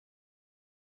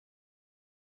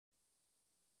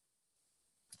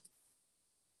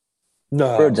Bro,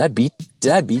 No. did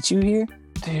I beat you here?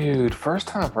 Dude, first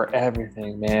time for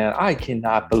everything, man. I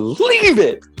cannot believe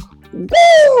it.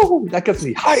 Woo! That gets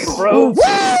me hyped, bro. Woo!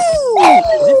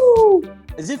 Woo!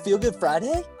 Is it Feel Good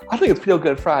Friday? I think it's Feel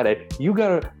Good Friday. You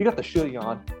got the shooting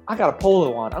on. I got a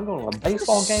polo on. I'm going to a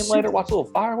baseball game later. Watch little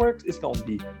fireworks. It's gonna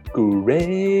be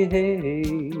great.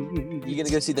 You gonna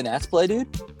go see the Nats play, dude?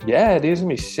 Yeah, dude, it's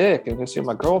gonna be sick. I'm gonna see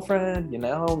my girlfriend. Maybe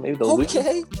the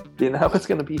Okay. It's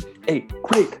gonna be a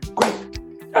great.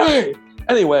 Hey.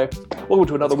 Anyway, welcome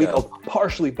to another week of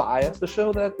Partially Biased, the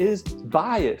show that is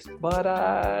biased, but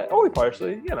only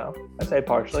partially. I say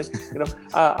partially.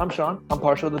 I'm Sean. I'm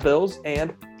partial to the Bills,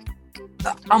 and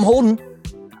I'm Holden.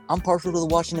 I'm partial to the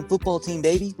Washington football team,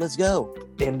 baby. Let's go.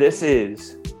 And this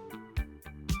is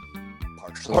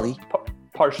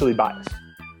partially biased.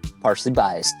 Partially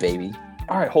biased, baby.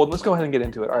 All right, Holden, let's go ahead and get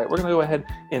into it. All right, we're going to go ahead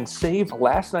and save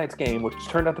last night's game, which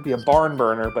turned out to be a barn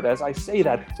burner. But as I say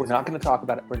that, we're not going to talk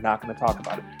about it. We're going to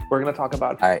talk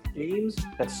about games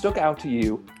that stuck out to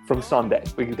you from Sunday.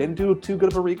 We didn't do too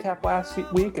good of a recap last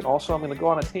week. And also, I'm going to go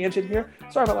on a tangent here.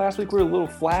 Sorry about last week. We were a little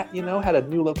flat, had a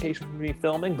new location for me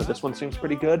filming, but this one seems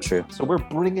pretty good. True. So we're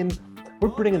bringing the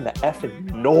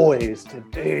effing noise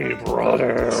today,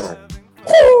 brother.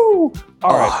 Woo!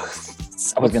 All right.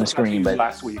 I was going to scream, but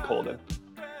last week, Holden.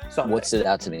 Sunday. What stood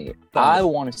out to me? Sunday. I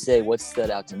want to say what stood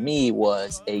out to me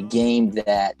was a game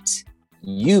that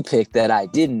you picked that I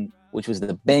didn't, which was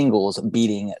the Bengals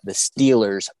beating the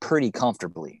Steelers pretty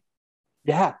comfortably.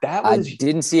 Yeah, that was. I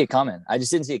didn't see it coming. I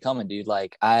just didn't see it coming, dude.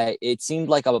 It seemed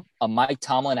like a Mike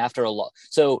Tomlin after a loss.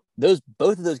 So both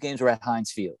of those games were at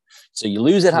Heinz Field. So you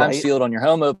lose at Heinz Field on your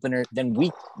home opener. Then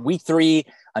week 3,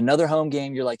 another home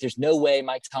game. You're like, there's no way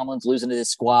Mike Tomlin's losing to this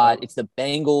squad. It's the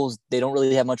Bengals. They don't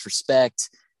really have much respect.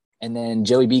 And then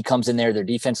Joey B comes in there. Their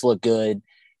defense looked good.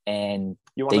 And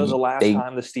you want to know the last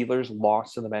time the Steelers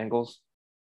lost to the Bengals?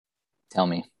 Tell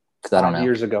me, because I don't know. 5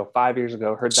 years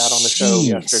ago. Heard that on the show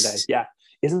yesterday. Yeah.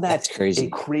 Isn't that crazy? A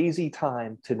crazy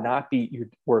time to not beat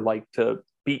to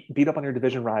beat up on your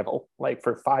division rival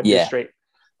for 5 years straight?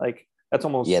 That's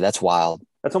almost that's wild.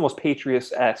 That's almost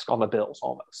Patriots-esque on the Bills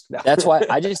almost. No. That's why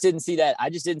I just didn't see that. I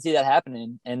just didn't see that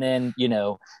happening. And then,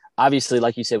 obviously,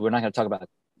 like you said, we're not going to talk about it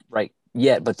right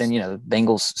yet, but then,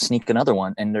 Bengals sneak another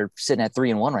one and they're sitting at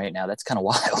 3-1 right now. That's kind of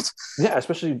wild. Yeah.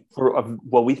 Especially for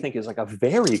what we think is a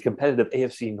very competitive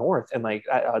AFC North and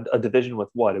a division with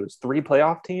it was 3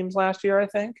 playoff teams last year, I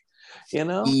think,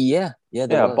 Yeah.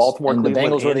 Baltimore, and Cleveland, the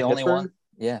Bengals were the Pittsburgh. only one.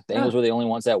 Yeah. Bengals were the only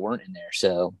ones that weren't in there.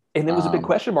 So, and it was a big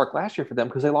question mark last year for them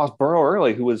because they lost Burrow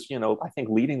early, who was, I think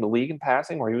leading the league in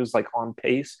passing, where he was on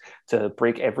pace to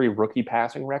break every rookie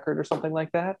passing record or something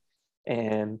like that.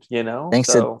 And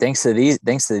thanks to these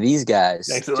guys.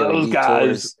 Thanks to those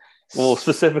guys. Well,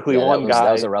 specifically one guy.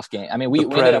 That was a rough game. I mean, we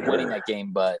ended up winning that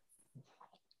game, but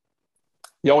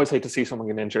you always hate to see someone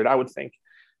get injured. I would think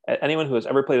anyone who has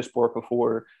ever played a sport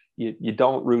before, you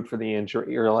don't root for the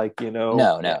injury. You're no,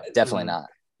 definitely not.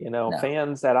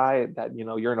 Fans that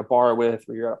you're in a bar with,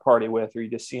 or you're at a party with, or you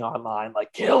just see online,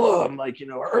 kill them,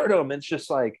 hurt them. It's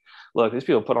just look, these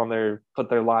people put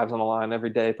their lives on the line every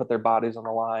day, put their bodies on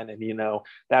the line, and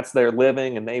that's their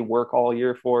living, and they work all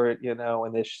year for it,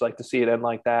 and they just to see it end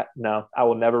like that. No, I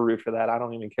will never root for that. I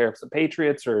don't even care if it's the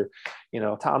Patriots or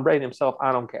Tom Brady himself.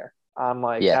 I don't care. I'm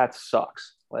that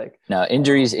sucks. No,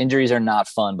 injuries are not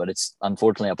fun, but it's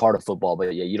unfortunately a part of football.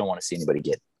 But yeah, you don't want to see anybody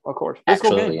get. Of course,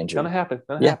 actually injured. It's gonna happen.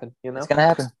 It's gonna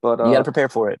happen. But you got to prepare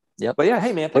for it. Yep. But yeah,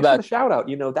 hey man, thanks for the shout out.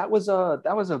 That was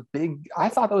a big. I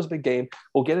thought that was a big game.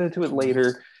 We'll get into it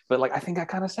later. But I think I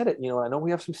kind of said it. I know we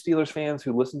have some Steelers fans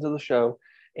who listen to the show,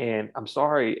 and I'm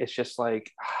sorry. It's just Ben,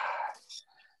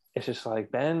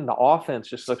 the offense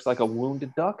just looks like a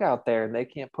wounded duck out there, and they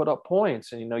can't put up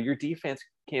points. And your defense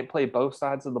can't play both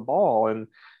sides of the ball, and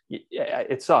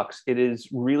it sucks. It is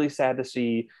really sad to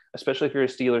see, especially if you're a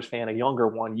Steelers fan, a younger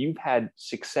one. You've had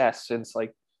success since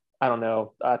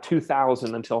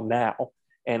 2000 until now,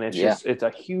 and it's it's a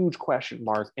huge question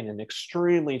mark in an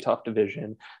extremely tough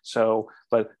division. So,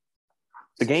 but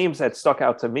the games that stuck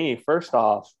out to me, first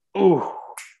off,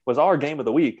 was our game of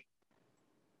the week.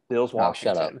 Bills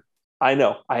Washington. Shut up. I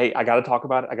know. I got to talk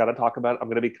about it. I'm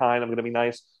going to be kind. I'm going to be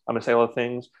nice. I'm going to say all the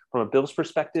things from a Bills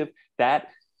perspective that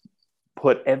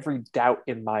put every doubt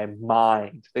in my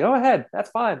mind. Go ahead. That's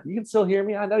fine. You can still hear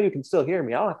me. I know you can still hear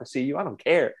me. I don't have to see you. I don't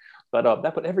care. But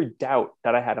that put every doubt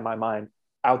that I had in my mind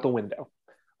out the window.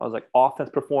 I was offense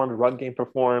performed, run game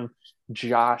performed.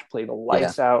 Josh played the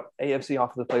lights out. AFC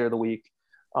Offensive Player of the Week.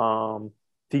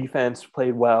 Defense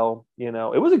played well.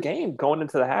 It was a game going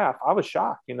into the half. I was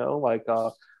shocked.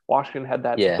 Washington had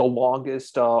the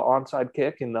longest onside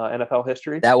kick in NFL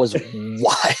history. That was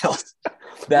wild.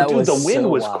 Dude, the wind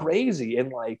was crazy.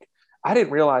 And like, I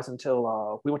didn't realize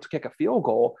until we went to kick a field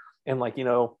goal, and like, you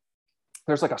know,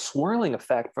 there's like a swirling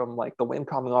effect from like the wind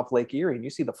coming off Lake Erie, and you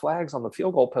see the flags on the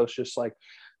field goal post, just like,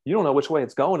 you don't know which way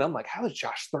it's going. I'm like, how is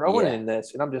Josh throwing in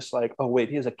this? And I'm just like, oh wait,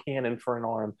 he has a cannon for an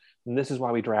arm, and this is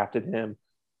why we drafted him.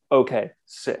 Okay,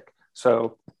 sick.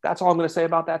 So that's all I'm going to say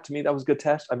about that. To me, that was a good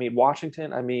test. I mean,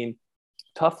 Washington,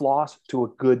 tough loss to a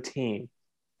good team.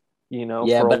 You know,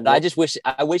 but I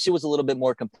wish it was a little bit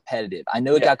more competitive. I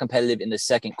know it got competitive in the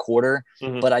second quarter,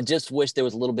 but I just wish there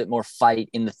was a little bit more fight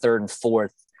in the third and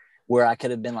fourth, where I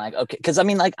could have been like, okay, because I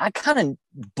mean, like, I kind of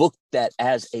booked that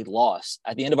as a loss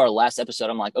at the end of our last episode.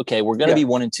 I'm like, okay, we're going to be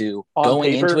 1-2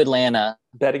 going into Atlanta.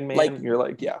 Betting man, like, you're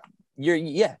like,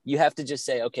 you have to just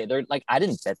say, okay, they're like, I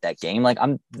didn't bet that game. Like,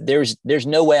 there's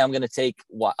no way I'm going to take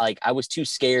like, I was too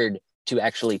scared to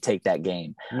actually take that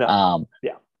game. No.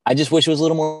 I just wish it was a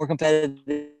little more competitive.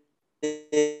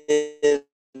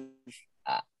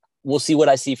 We'll see what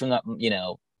I see from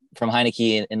from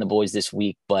Heineke and the boys this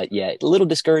week. But yeah, a little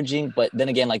discouraging. But then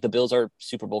again, like, the Bills are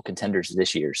Super Bowl contenders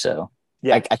this year, so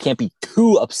I can't be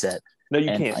too upset. No, you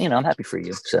can't. You know, I'm happy for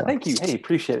you. So thank you. Hey,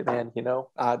 appreciate it, man. You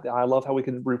know, I love how we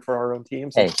can root for our own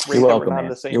teams. Hey, you're welcome, we're not man. in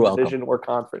the same you're division or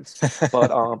conference. But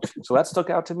so that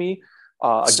stuck out to me.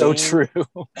 So true.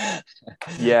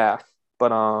 Yeah.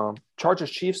 But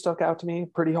Chargers Chiefs stuck out to me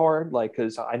pretty hard, like,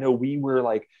 because I know we were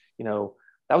like, you know,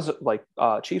 that was like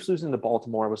Chiefs losing to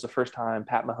Baltimore was the first time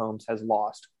Pat Mahomes has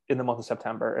lost in the month of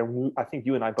September. And I think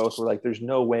you and I both were like, there's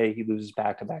no way he loses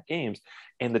back-to-back games.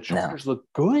 And the Chargers look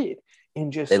good.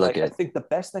 And just like, I think the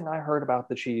best thing I heard about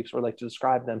the Chiefs, or like to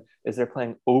describe them, is they're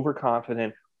playing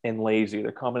overconfident and lazy.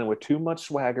 They're coming in with too much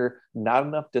swagger, not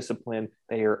enough discipline.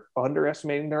 They are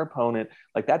underestimating their opponent.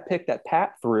 Like that pick that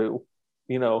Pat threw,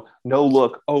 you know, no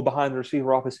look, behind the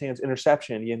receiver, off his hands,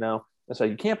 interception, you know. And so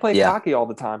you can't play cocky all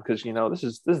the time, because, you know, this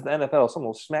is the NFL. Someone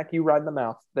will smack you right in the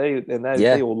mouth. They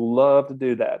will love to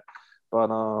do that. But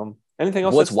anything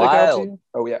else what's that stick out to wild? you?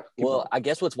 Oh yeah. Well, I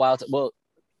guess what's wild.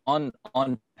 On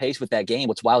pace with that game,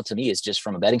 what's wild to me is just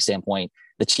from a betting standpoint,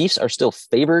 the Chiefs are still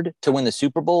favored to win the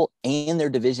Super Bowl and their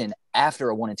division after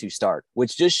a 1-2 start,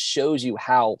 which just shows you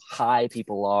how high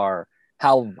people are,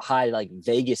 how high like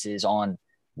Vegas is on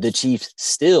the Chiefs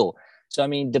still. So I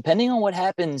mean, depending on what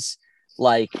happens,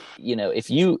 like, you know, if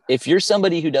you're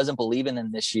somebody who doesn't believe in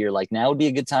them this year, like, now would be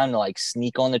a good time to like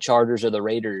sneak on the Chargers or the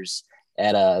Raiders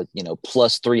at a, you know,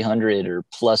 plus 300 or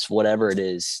plus whatever it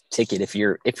is ticket if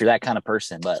you're that kind of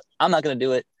person. But I'm not going to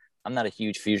do it. I'm not a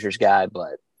huge futures guy,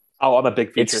 but I'm a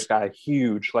big futures guy.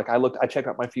 Huge. Like I checked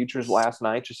out my futures last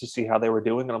night just to see how they were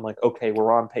doing. And I'm like, okay,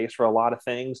 we're on pace for a lot of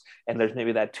things. And there's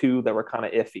maybe that two that were kind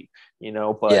of iffy, you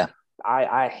know, but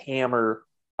I hammer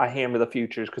the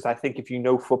futures, because I think if you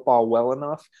know football well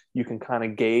enough, you can kind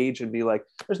of gauge and be like,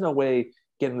 there's no way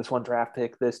getting this one draft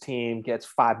pick, this team gets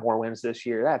 5 more wins this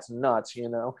year. That's nuts, you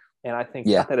know? And I think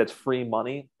not that it's free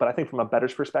money, but I think from a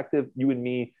bettor's perspective, you and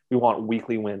me, we want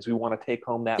weekly wins. We want to take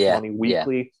home that money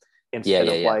weekly instead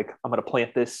of like, I'm going to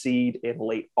plant this seed in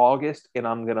late August and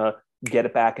I'm going to get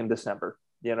it back in December,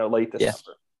 you know, late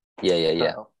December. Yeah. You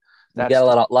got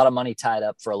a lot of money tied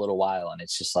up for a little while. And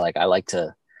it's just like, I like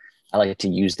to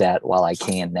use that while I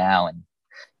can now, and,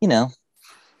 you know,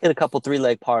 hit a couple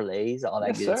 3-leg parlays, all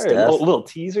that good stuff. Little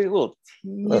teaser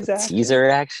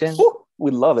action. Woo, we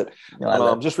love it.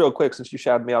 No, just real quick, since you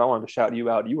shouted me out, I wanted to shout you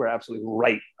out. You were absolutely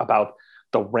right about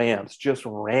the Rams. Just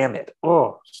ram it.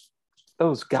 Oh,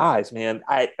 those guys, man.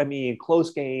 I mean, close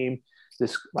game.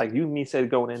 This, like you and me said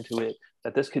going into it,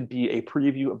 that this could be a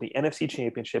preview of the NFC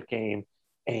Championship game,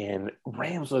 and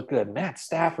Rams look good. Matt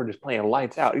Stafford is playing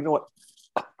lights out. You know what?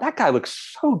 That guy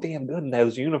looks so damn good in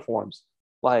those uniforms.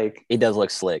 Like, it does look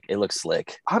slick. It looks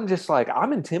slick. I'm just like,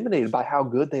 I'm intimidated by how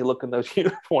good they look in those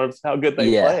uniforms, how good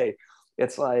they play.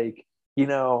 It's like, you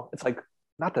know, it's like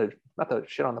not to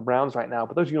shit on the Browns right now,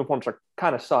 but those uniforms are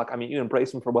kind of suck. I mean, you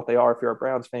embrace them for what they are if you're a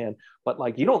Browns fan, but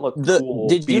like, you don't look cool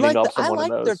beating up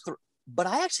someone in those. But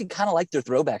I actually kind of like their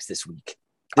throwbacks this week.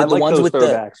 I like ones those with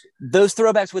throwbacks. Those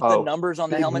throwbacks with the numbers on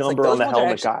the helmets. Number like, on the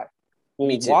helmet guy.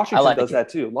 Well, Washington does that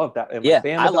too. Love that. And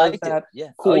I like that. Yeah.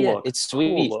 Cool look. It's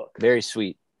sweet. Cool look. Very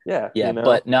sweet. Yeah. You know?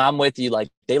 But no, I'm with you. Like,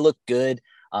 they look good.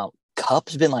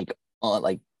 Cup's been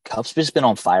Cup's just been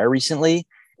on fire recently.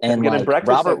 And getting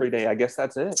breakfast every day. I guess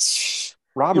that's it.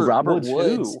 Robert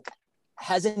Woods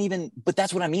hasn't even, but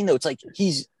that's what I mean though. It's like,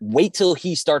 wait till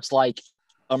he starts like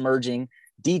emerging.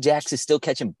 D-Jax is still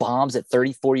catching bombs at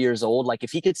 34 years old. Like,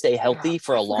 if he could stay healthy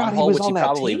for a long haul, which he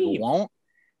probably won't.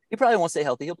 He probably won't stay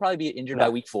healthy. He'll probably be injured by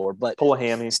week 4, but pull a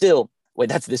hammy. Still, Wait,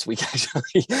 that's this week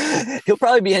actually. He'll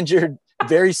probably be injured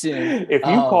very soon. If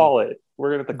you call it,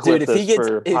 we're gonna have to clip this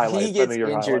for highlights. If he gets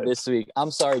injured this week,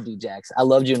 I'm sorry, D-Jax. I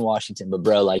loved you in Washington, but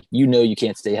bro, like you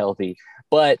can't stay healthy.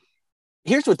 But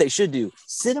here's what they should do: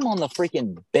 sit him on the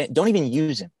freaking bench. Don't even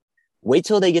use him. Wait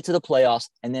till they get to the playoffs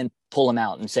and then pull him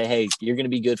out and say, "Hey, you're going to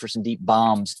be good for some deep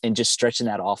bombs," and just stretching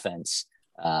that offense.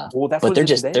 Well, that's but they're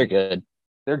good.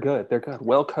 They're good.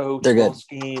 Well coached. They're good. Well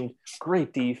schemed.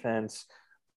 Great defense.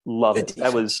 Love it.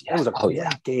 Defense. That was a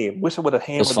great game. Wish I would have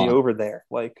hammered the over there.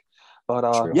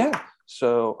 Yeah.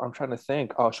 So I'm trying to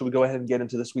think. Should we go ahead and get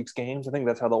into this week's games? I think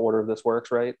that's how the order of this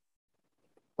works, right?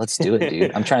 Let's do it,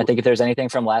 dude. I'm trying to think if there's anything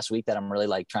from last week that I'm really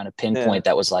like trying to pinpoint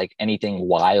that was like anything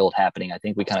wild happening. I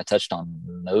think we kind of touched on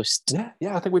most.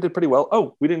 Yeah, I think we did pretty well.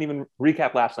 Oh, we didn't even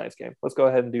recap last night's game. Let's go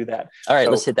ahead and do that. All right,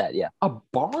 let's hit that. Yeah. A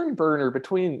barn burner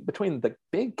between the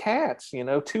big cats,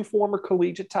 two former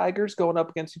collegiate Tigers going up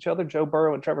against each other, Joe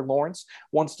Burrow and Trevor Lawrence.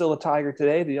 One still a Tiger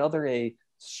today, the other a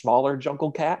smaller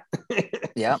jungle cat.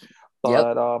 Yeah.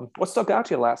 But what stuck out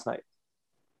to you last night?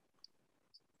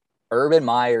 Urban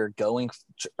Meyer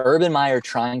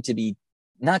trying to be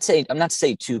I'm not to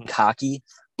say too cocky,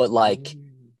 but like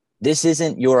this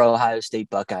isn't your Ohio State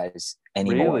Buckeyes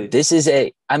anymore. Really? This is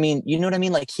you know what I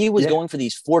mean? Like he was going for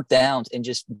these fourth downs and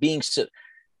just being so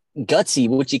gutsy,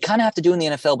 which you kind of have to do in the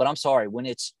NFL, but I'm sorry, when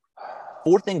it's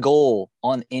 4th and goal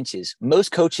on inches,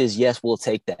 most coaches, yes, will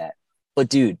take that. But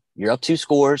dude, you're up 2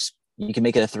 scores. You can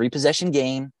make it a 3-possession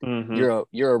game. Mm-hmm.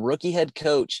 You're a rookie head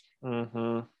coach.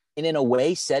 Mm-hmm. And in a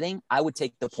away setting, I would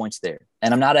take the points there.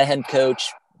 And I'm not a head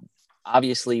coach,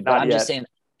 obviously, but I'm just saying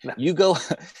you go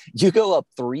up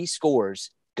 3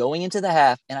 scores going into the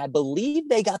half, and I believe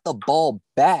they got the ball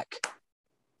back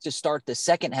to start the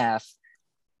second half.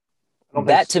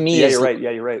 That to me is you're right.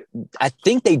 Yeah, you're right. I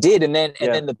think they did, and then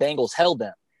the Bengals held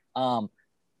them.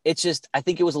 It's just I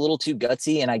think it was a little too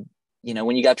gutsy, and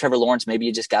when you got Trevor Lawrence, maybe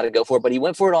you just got to go for it. But he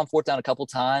went for it on 4th down a couple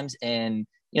times, and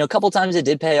a couple times it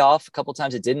did pay off, a couple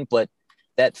times it didn't, but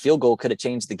that field goal could have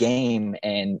changed the game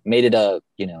and made it a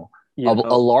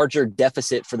larger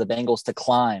deficit for the Bengals to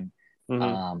climb.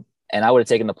 Mm-hmm. And I would have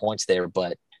taken the points there,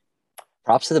 but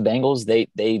props to the Bengals.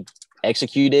 They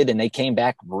executed and they came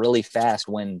back really fast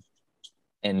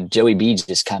and Joey B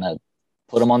just kind of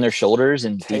put them on their shoulders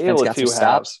and defense got some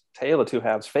stops. Tale of 2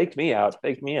 halves. Faked me out.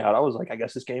 I was like, I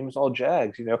guess this game is all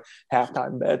Jags,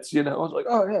 halftime bets, I was like,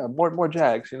 oh yeah, more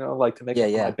Jags, like to make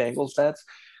my Bengals bets.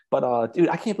 But dude,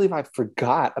 I can't believe I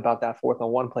forgot about that 4th and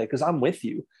 1 play because I'm with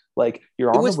you. Like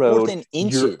you're on the road, 4th and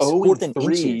inches. You're 4th and 3.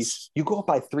 inches. You go up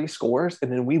by 3 scores,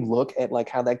 and then we look at like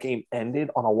how that game ended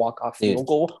on a walk-off field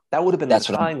goal. That would have been the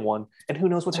tying one, and who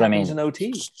knows what happens in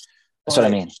OT. That's what I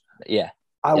mean. Yeah.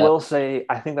 I will say,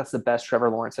 I think that's the best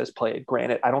Trevor Lawrence has played.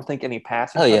 Granted, I don't think any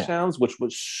passing touchdowns, which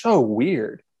was so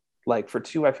weird. Like for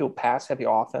 2, I feel pass-heavy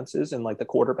offenses and like the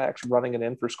quarterbacks running it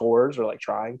in for scores or like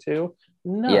trying to.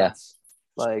 Nuts.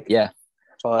 But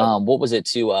what was it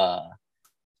to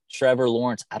Trevor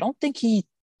Lawrence? I don't think he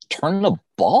turned the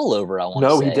ball over.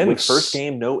 He didn't. First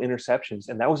game, no interceptions,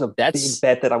 and that was a big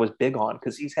bet that I was big on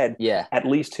because he's had at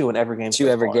least 2 in every game. 2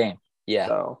 every game. Yeah.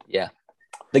 So. Yeah.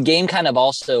 The game kind of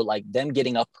also like them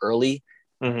getting up early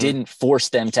didn't force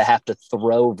them to have to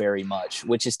throw very much,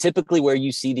 which is typically where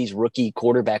you see these rookie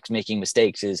quarterbacks making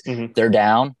mistakes is they're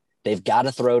down, they've got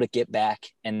to throw to get back.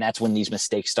 And that's when these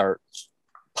mistakes start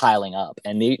piling up.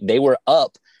 And they were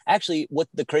up. Actually, what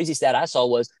the crazy stat I saw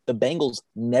was the Bengals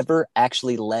never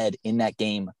actually led in that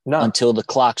game until the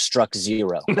clock struck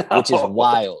 0, which is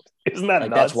wild. Isn't that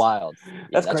nuts? That's wild.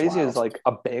 That's crazy as like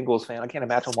a Bengals fan. I can't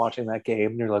imagine watching that game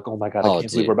and you're like, oh my God, I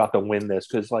can't believe we're about to win this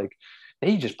because like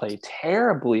they just played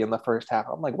terribly in the first half.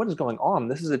 I'm like, what is going on?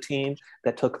 This is a team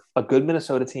that took a good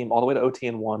Minnesota team all the way to OT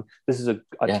and won. This is a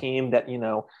team that,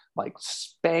 like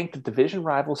spanked division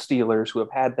rival Steelers who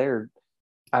have had their,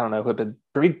 who have been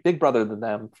big brother than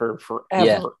them for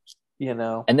forever,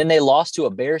 And then they lost to a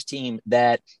Bears team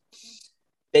that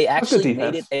they actually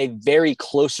made it a very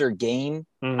closer game.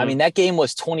 I mean, that game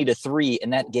was 20-3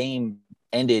 and that game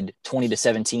ended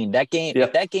 20-17. That game,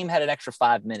 if that game had an extra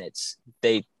 5 minutes,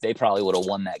 they probably would have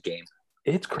won that game.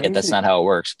 It's crazy. That's not how it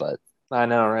works, but I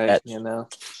know, right?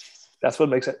 That's what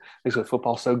makes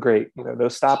football so great. No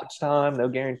stoppage time, no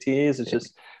guarantees. It's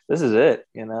just this is it.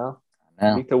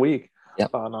 Week to week.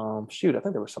 Yep. But I think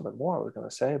there was something more I was going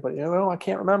to say, but I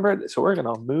can't remember it. So we're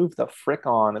going to move the frick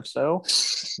on. If so,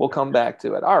 we'll come back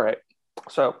to it. All right.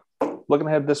 So looking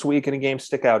ahead this week, any games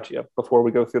stick out to you before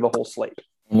we go through the whole slate?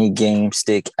 Any game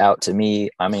stick out to me?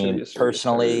 I mean,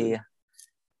 personally,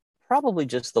 probably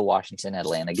just the Washington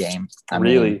Atlanta game.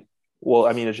 Really? Well,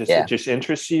 I mean, it just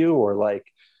interests you, or like,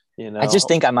 I just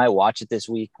think I might watch it this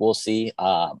week. We'll see.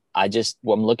 I'm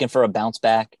looking for a bounce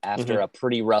back after a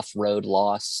pretty rough road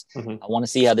loss. I want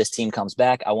to see how this team comes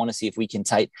back. I want to see if we can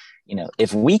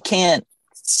if we can't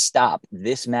stop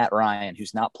this Matt Ryan,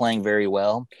 who's not playing very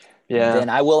well, then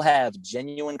I will have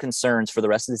genuine concerns for the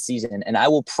rest of the season. And I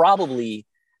will probably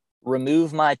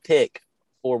remove my pick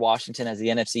for Washington as the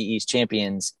NFC East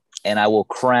champions, and I will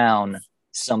crown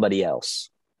somebody else.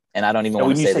 And I don't even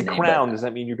want to say the name. When you say crown, does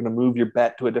that mean you're going to move your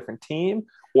bet to a different team?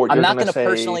 Or I'm not going to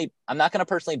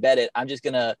personally bet it. I'm just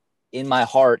going to, in my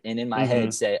heart and in my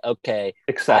head, say, okay,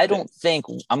 I don't think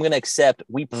I'm going to accept.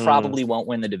 We probably won't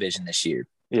win the division this year.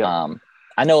 Yeah.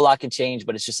 I know a lot can change,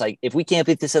 but it's just like, if we can't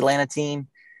beat this Atlanta team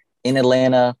in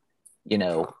Atlanta,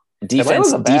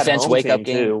 defense wake up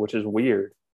game too, which is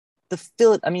weird.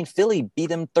 Philly beat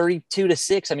them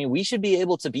 32-6. I mean, we should be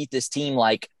able to beat this team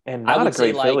and not a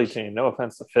great Philly team. No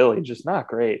offense to Philly, just not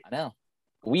great. I know.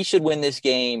 We should win this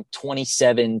game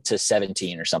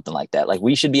 27-17 or something like that. Like,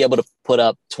 we should be able to put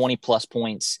up 20 plus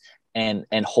points and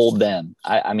hold them.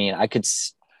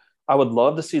 I would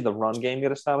love to see the run game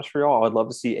get established for y'all. I would love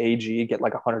to see AG get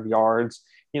 100 yards.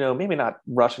 Maybe not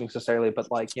rushing necessarily, but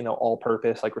all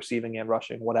purpose, receiving and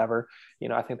rushing, whatever.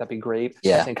 I think that'd be great.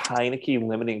 Yeah. I think Heineke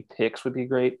limiting picks would be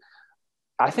great.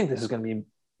 I think this is going to be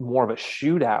more of a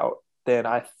shootout than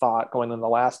I thought going in the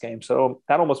last game. So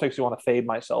that almost makes me want to fade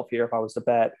myself here if I was to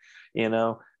bet,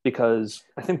 because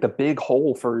I think the big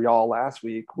hole for y'all last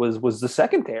week was the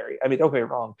secondary. I mean, don't get me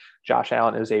wrong. Josh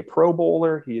Allen is a Pro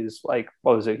Bowler. He is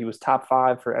he was top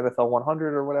 5 for NFL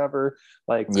 100 or whatever.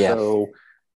 So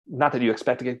not that you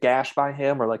expect to get gashed by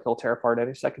him or he'll tear apart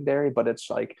any secondary, but it's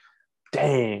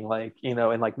dang,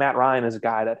 and Matt Ryan is a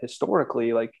guy that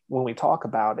historically, when we talk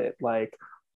about it, I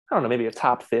don't know, maybe a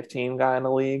top 15 guy in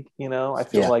the league. I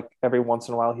feel like every once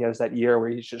in a while he has that year where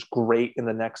he's just great, and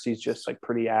the next he's just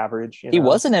pretty average. He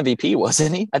was an MVP,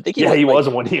 wasn't he? I think he was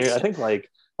in 1 year. I think I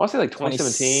want to say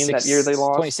 2017, that year they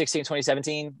lost. 2016,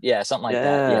 2017. Yeah, something like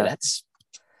that. Yeah, that's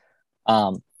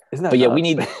isn't that but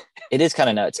nuts? It is kind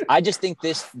of nuts. I just think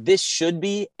this should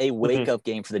be a wake up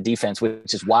game for the defense,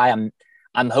 which is why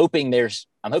I'm hoping it's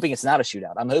not a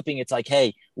shootout. I'm hoping it's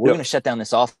hey, we're going to shut down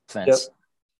this offense.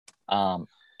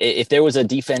 If there was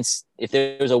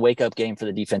a wake up game for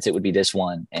the defense, it would be this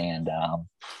one. And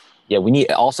we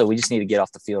just need to get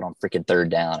off the field on freaking third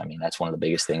down. I mean, that's one of the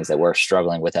biggest things that we're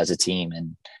struggling with as a team,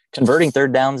 and converting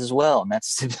third downs as well. And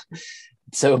that's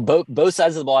so both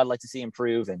sides of the ball I'd like to see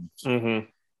improve. And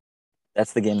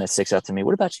that's the game that sticks out to me.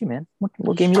 What about you, man?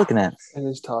 What game are you looking at? It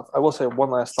is tough. I will say one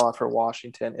last thought for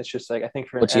Washington. It's just I think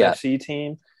for an NFC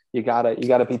team, you gotta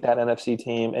beat that NFC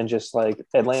team, and just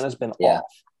Atlanta's been off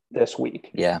this week,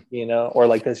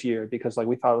 or this year, because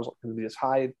we thought it was going to be this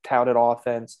high touted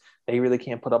offense. They really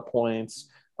can't put up points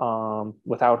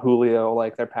without Julio.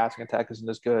 Their passing attack isn't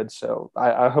as good. So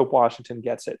I hope Washington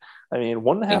gets it. I mean,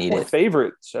 1.5 point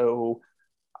favorite. So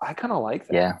I kind of like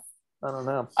that. Yeah. I don't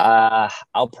know.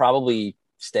 I'll probably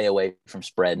stay away from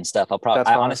spread and stuff.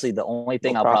 Honestly, the only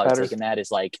thing I'll probably take in that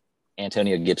is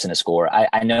Antonio Gibson to score.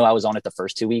 I know I was on it the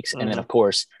first 2 weeks, and then of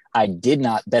course I did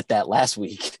not bet that last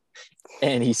week.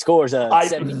 And he scores a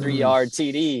 73-yard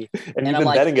TD. And I'm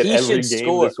betting it every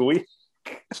game this week.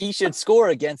 He should score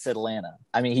against Atlanta.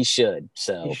 I mean, he should.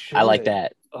 So I like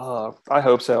that. I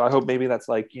hope so. I hope maybe that's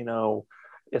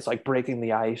it's breaking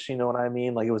the ice. You know what I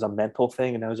mean? It was a mental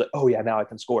thing. And I was oh yeah, now I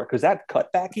can score. Because that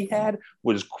cutback he had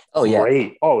was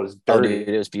great. Oh, it was dirty. Dude,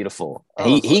 it was beautiful.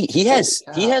 He has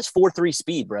 4.3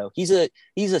 speed, bro. He's a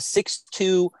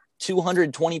 6'2",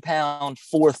 220-pound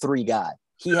 4.3 guy.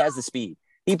 He has the speed.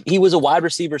 He was a wide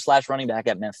receiver / running back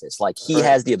at Memphis. He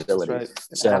has the ability.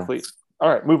 That's right. Athlete. All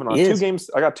right, moving on. 2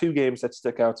 games. I got 2 games that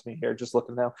stick out to me here. Just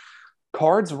looking now.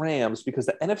 Cards Rams, because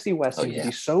the NFC West seems to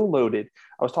be so loaded.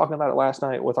 I was talking about it last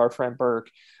night with our friend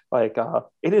Burke.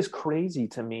 It is crazy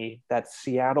to me that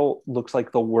Seattle looks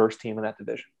like the worst team in that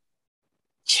division.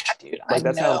 Yeah, dude.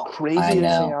 That sounds crazy to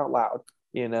say out loud.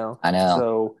 I know.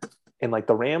 So, and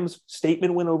the Rams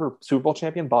statement win over Super Bowl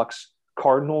champion Bucks,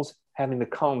 Cardinals having to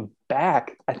come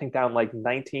back, I think down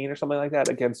 19 or something like that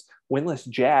against winless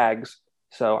Jags.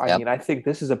 So, I mean, I think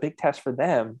this is a big test for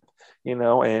them,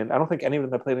 and I don't think any of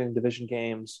them have played any division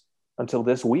games until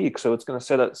this week. So it's going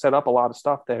to set up a lot of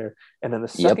stuff there. And then the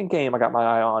second game I got my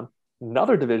eye on,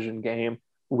 another division game,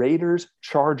 Raiders,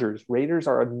 Chargers. Raiders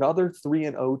are another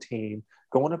 3-0 team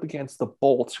going up against the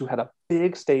Bolts, who had a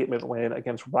big statement win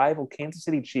against rival Kansas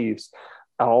City Chiefs.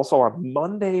 And also on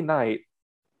Monday night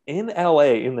in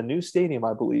LA, in the new stadium,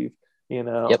 I believe,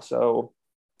 so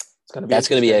it's going to be, that's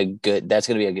going to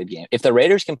be a good game. If the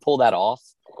Raiders can pull that off,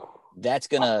 that's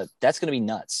gonna be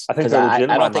nuts. I think they're legit in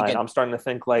I my don't think mind. I'm starting to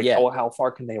think like, yeah, oh, how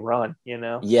far can they run? You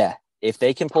know? yeah. If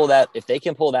they can pull that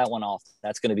one off,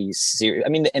 that's gonna be serious. I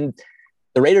mean, and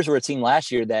the Raiders were a team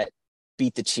last year that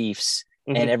beat the Chiefs,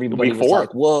 and everybody was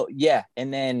like, well, yeah.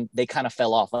 And then they kind of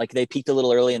fell off. Like they peaked a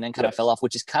little early and then kind of fell off,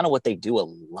 which is kind of what they do a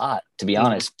lot, to be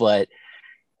honest. But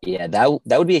yeah, that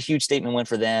would be a huge statement win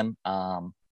for them.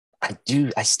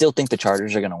 I still think the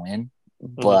Chargers are going to win,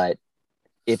 but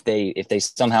if they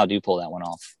somehow do pull that one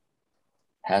off,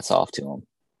 hats off to them.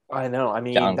 I know. I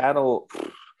mean, that'll,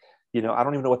 I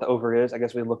don't even know what the over is. I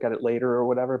guess we look at it later or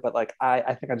whatever. But like,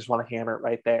 I think I just want to hammer it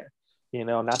right there.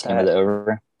 Not hammer the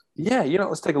over. Yeah,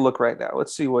 let's take a look right now.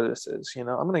 Let's see what this is. I'm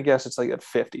going to guess it's like at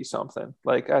 50 something.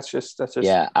 Like that's just.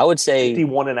 Yeah, I would say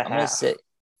 51 and a half. Say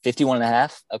 51 and a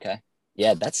half. Okay.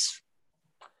 Yeah, that's.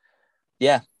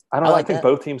 Yeah. I don't know. I think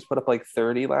both teams put up like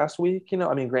 30 last week.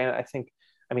 I mean, granted,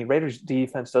 Raiders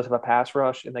defense does have a pass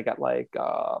rush, and they got like,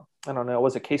 I don't know,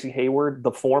 was it Casey Hayward,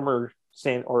 the former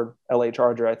LA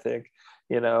Charger, I think,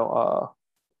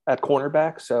 at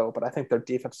cornerback. So, but I think their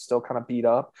defense is still kind of beat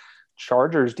up.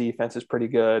 Chargers defense is pretty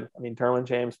good. I mean, Derwin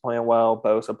James playing well,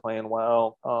 Bosa playing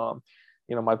well.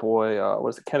 My boy,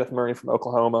 was it Kenneth Murray from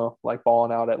Oklahoma, like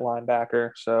balling out at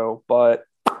linebacker. So, but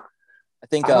I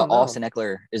think Austin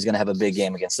Eckler is going to have a big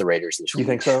game against the Raiders this week. You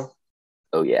think so?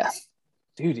 Oh, yeah.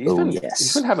 Dude,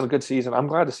 he's been having a good season. I'm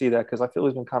glad to see that because I feel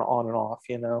he's been kind of on and off,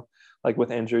 like with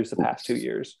injuries the past 2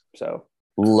 years. So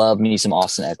love me some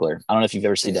Austin Eckler. I don't know if you've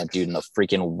ever seen that dude in the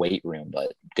freaking weight room,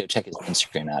 but go check his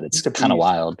Instagram out. It's kind of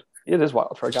wild. It is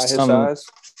wild for a guy his size.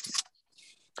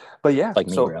 But yeah, like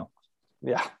me, bro.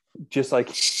 Yeah, just like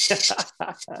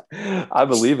I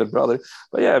believe it, brother.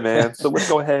 But yeah, man. So let's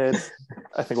go ahead.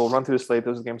 I think we'll run through the slate.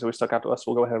 Those are the games that we stuck out to us.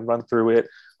 We'll go ahead and run through it.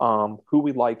 Who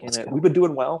we like in it. We've been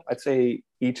doing well. I'd say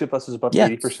each of us is above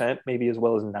 80%, maybe as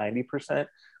well as 90%.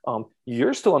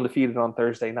 You're still undefeated on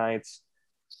Thursday nights.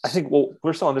 I think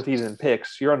we're still undefeated in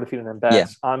picks. You're undefeated in bets. Yeah.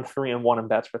 I'm 3-1 in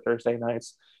bets for Thursday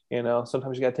nights.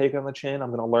 Sometimes you got to take it on the chin. I'm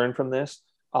going to learn from this.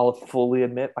 I'll fully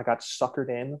admit I got suckered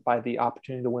in by the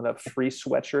opportunity to win a free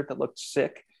sweatshirt that looked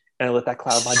sick, and I let that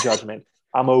cloud my judgment.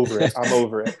 I'm over it.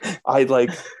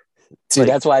 Dude,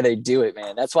 that's why they do it,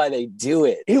 man. That's why they do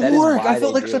it. It worked. I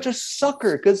felt like such a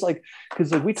sucker because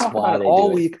we talked about it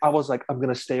all week. I was like, I'm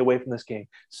going to stay away from this game.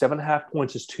 7.5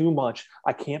 points is too much.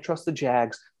 I can't trust the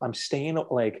Jags. I'm staying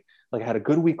like I had a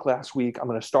good week last week. I'm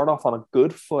going to start off on a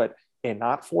good foot and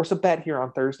not force a bet here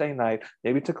on Thursday night.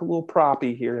 Maybe took a little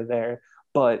proppy here and there.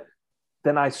 But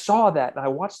then I saw that and I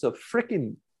watched the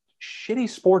freaking shitty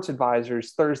Sports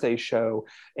Advisors Thursday show,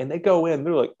 and they go in,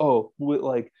 they're like, oh,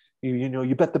 like,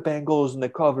 you bet the Bengals and they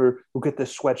cover, we'll get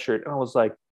this sweatshirt. And I was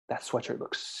like, that sweatshirt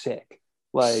looks sick.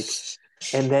 Like,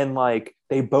 and then like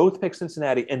they both picked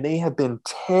Cincinnati, and they have been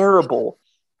terrible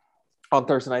on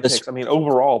Thursday night picks. I mean,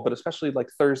 overall, but especially like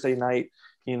Thursday night,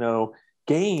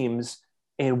 games.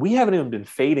 And we haven't even been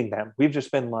fading them. We've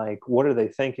just been like, what are they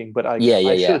thinking? But I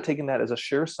should have taken that as a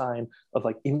sure sign of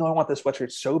like, even though I want this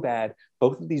sweatshirt so bad,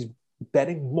 both of these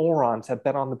betting morons have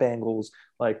bet on the Bengals.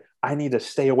 Like, I need to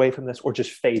stay away from this or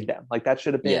just fade them. Like, that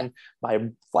should have been my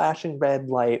flashing red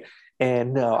light.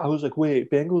 And no, I was like,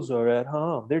 wait, Bengals are at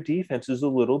home. Their defense is a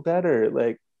little better.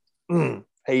 Like,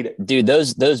 hate it. Dude,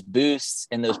 those boosts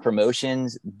and those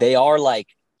promotions, they are like,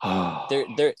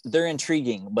 they're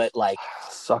intriguing, but like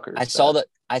suckers.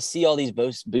 I see all these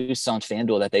boosts on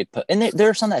FanDuel that they put, and there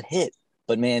are some that hit,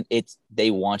 but man,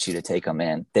 they want you to take them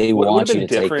in. They want you to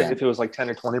take them. If it was like $10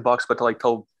 or $20,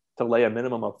 but to lay a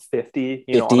minimum of 50,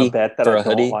 on a bet that I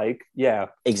don't like. Yeah,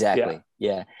 exactly.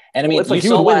 Yeah. And I mean, it's like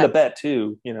you would win the bet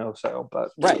too, so,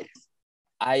 but right.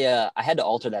 I had to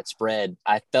alter that spread.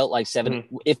 I felt like 7.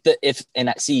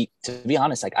 To be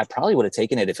honest, like I probably would have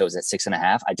taken it if it was at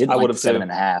 6.5. I didn't like the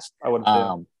 7.5. I would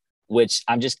have. Which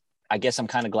I guess I'm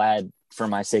kind of glad for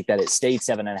my sake that it stayed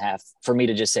 7.5 for me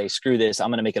to just say, screw this. I'm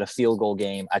going to make it a field goal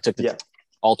game. I took the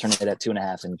alternate at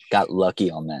 2.5 and got lucky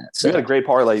on that. So you had a great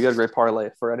parlay.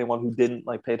 For anyone who didn't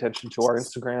pay attention to our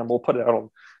Instagram,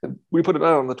 we put it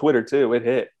out on the Twitter too. It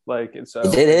hit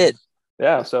it did hit.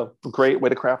 Yeah, so great way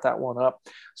to craft that one up.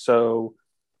 So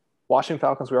Washington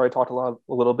Falcons, we already talked a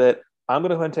little bit. I'm going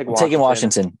to go ahead and take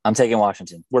Washington. I'm taking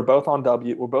Washington. We're both on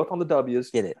W. We're both on the W's.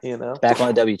 Get it. Back on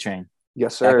the W train.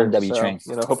 Yes, sir. Back on the W train.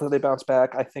 Hopefully they bounce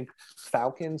back. I think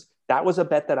Falcons, that was a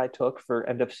bet that I took for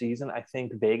end of season. I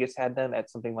think Vegas had them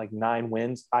at something like 9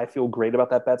 wins. I feel great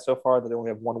about that bet so far that they only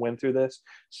have 1 win through this.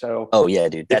 So, oh yeah,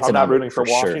 dude. If I'm not rooting for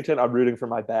Washington, I'm rooting for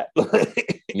my bet.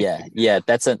 Yeah.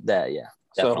 Definitely.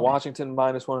 So Washington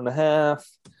 -1.5.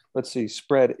 Let's see.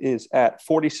 Spread is at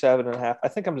 47.5. I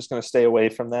think I'm just going to stay away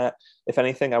from that. If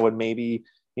anything, I would maybe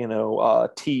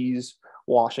tease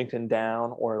Washington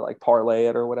down or like parlay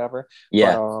it or whatever.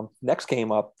 Yeah. But next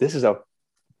game up, this is a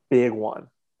big one.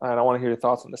 And I want to hear your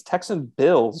thoughts on this. Texan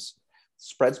Bills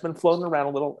spread's been floating around a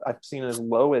little. I've seen it as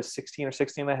low as 16 or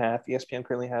 16 and a half. ESPN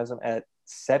currently has them at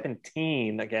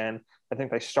 17 again. I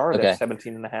think they started at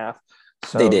 17 and a half.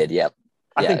 So they did. Yep.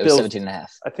 I think it was Bills, 17 and a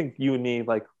half. I think you and me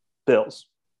like Bills.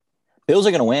 Bills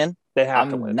are going to win. They have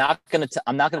to win. I'm not going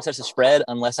to touch the spread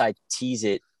unless I tease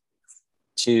it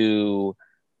to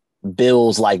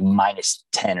Bills like minus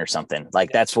 10 or something.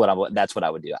 Like that's what I would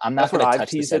do. I'm not going to touch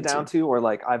teased it down to, or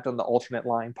like I've done the alternate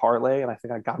line parlay, and I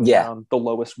think I got it down. The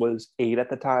lowest was 8 at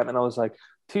the time, and I was like,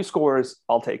 2 scores,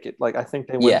 I'll take it. Like I think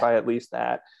they win by at least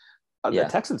that. The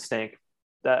Texans stink.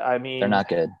 They're not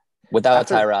good without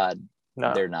Tyrod.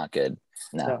 No, they're not good.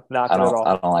 No, not good at all.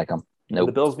 I don't like them. Nope.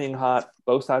 The Bills being hot,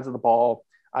 both sides of the ball.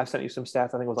 I've sent you some stats.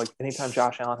 I think it was like anytime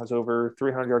Josh Allen has over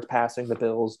 300 yards passing, the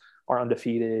Bills are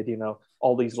undefeated.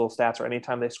 All these little stats, or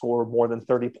anytime they score more than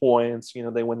 30 points,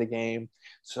 they win the game.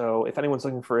 So if anyone's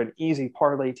looking for an easy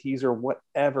parlay teaser,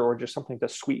 whatever, or just something to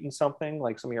sweeten something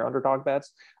like some of your underdog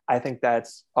bets, I think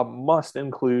that's a must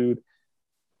include.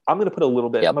 I'm going to put a little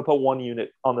bit. I'm going to put 1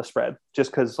 unit on the spread just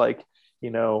because, kind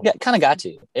of got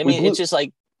to. I mean, it's just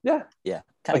like, kind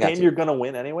of got to. You're going to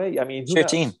win anyway. I mean, it's your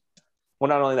team. Well,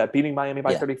 not only that, beating Miami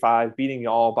by 35, beating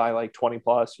y'all by like 20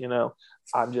 plus, I'm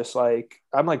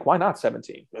like, why not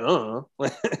 17?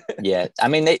 Yeah. I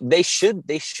mean, they should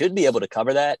be able to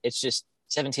cover that. It's just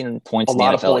 17 points in the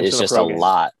NFL is just a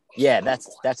lot. Yeah, that's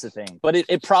the thing. But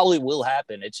it probably will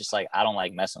happen. It's just like, I don't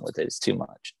like messing with it. It's too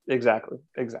much. Exactly.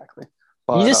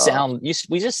 But, we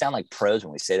just sound like pros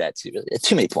when we say that too. It's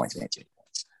too many points, man. Too many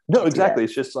points. No, exactly.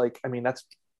 It's just like, I mean, that's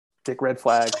big red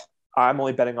flag. I'm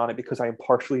only betting on it because I am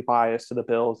partially biased to the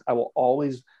Bills. I will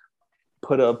always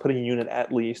put a unit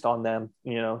at least on them,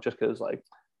 just because like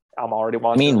I'm already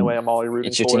watching anyway. I'm already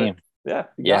rooting for it. Yeah,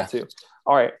 you got to.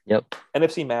 All right. Yep.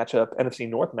 NFC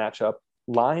North matchup.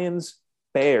 Lions,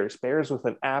 Bears. Bears with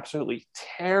an absolutely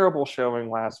terrible showing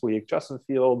last week. Justin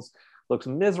Fields looks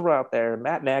miserable out there.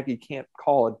 Matt Nagy can't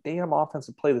call a damn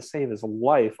offensive play to save his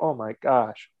life. Oh my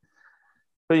gosh.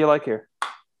 What do you like here?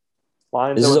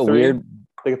 Lions. This is a 3. weird.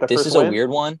 This is a weird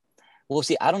one. Well,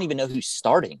 see, I don't even know who's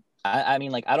starting. I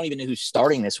mean, I don't even know who's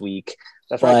starting this week.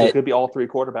 That's right. It could be all 3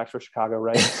 quarterbacks for Chicago,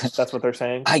 right? That's what they're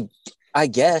saying. I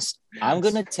guess I'm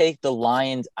going to take the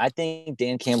Lions. I think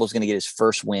Dan Campbell's going to get his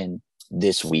first win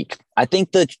this week. I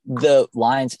think the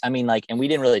Lions, I mean, and we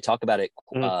didn't really talk about it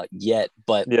yet,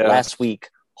 but last week,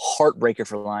 heartbreaker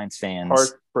for Lions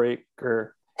fans.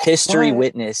 Heartbreaker. History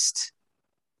witnessed.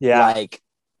 Yeah.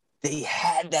 They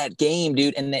had that game,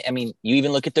 dude. And you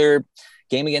even look at their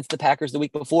game against the Packers the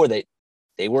week before. They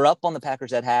were up on the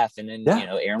Packers at half, and then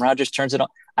Aaron Rodgers turns it on.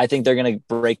 I think they're going to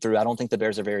break through. I don't think the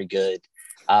Bears are very good.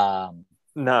 No.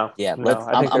 I'm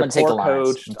going to take the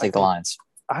Lions. Take the Lions.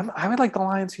 I would like the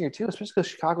Lions here too, especially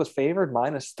because Chicago's favored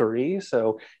 -3.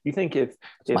 So you think if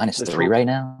 -3 right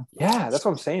now? Yeah, that's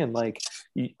what I'm saying. Like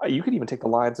you could even take the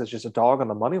Lions as just a dog on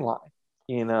the money line.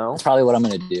 That's probably what I'm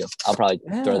going to do. I'll probably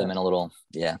throw them in a little.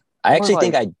 Yeah. I actually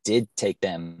think I did take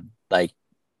them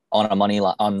on a money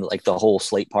line on the whole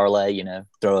slate parlay,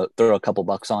 throw a couple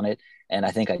bucks on it. And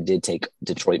I think I did take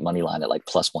Detroit money line at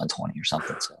plus 120 or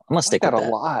something. So I'm going to stick with that a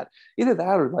lot. Either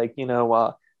that or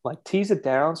tease it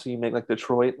down. So you make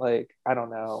Detroit, I don't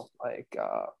know,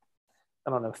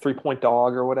 3-point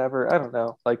dog or whatever. I don't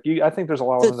know. I think there's a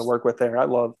lot of them to work with there.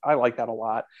 I like that a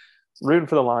lot. Rooting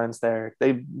for the Lions there.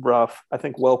 They rough. I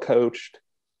think well coached.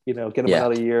 Get them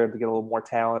another year to get a little more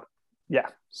talent. Yeah.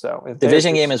 So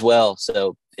division game as well.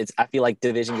 So I feel like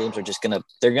division games are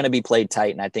they're gonna be played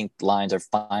tight, and I think Lions are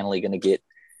finally gonna get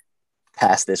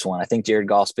past this one. I think Jared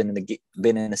Goff's been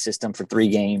in the system for 3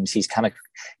 games. He's played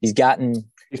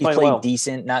well.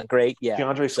 Decent, not great. Yeah.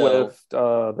 DeAndre Swift,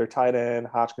 their tight end,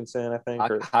 Hodgkinson, I think.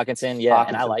 Hockenson, yeah.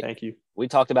 And I like. Thank you. We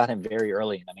talked about him very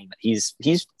early. I mean, he's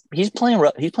playing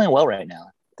well right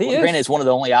now. Granted, it's one of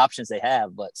the only options they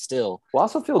have, but still. Well, I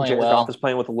also feel Jared Goff is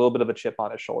playing with a little bit of a chip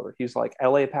on his shoulder. He's like,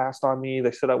 LA passed on me.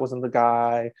 They said I wasn't the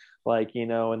guy.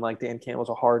 And Dan Campbell's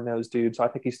a hard-nosed dude. So I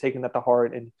think he's taking that to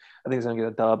heart, and I think he's going to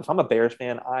get a dub. If I'm a Bears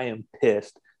fan, I am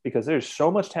pissed because there's so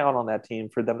much talent on that team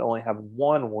for them to only have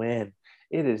 1 win.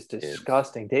 It is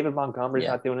disgusting. David Montgomery's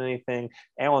not doing anything.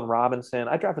 Allen Robinson.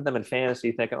 I drafted them in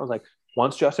fantasy thinking, I was like,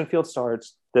 once Justin Fields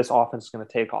starts, this offense is going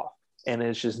to take off. And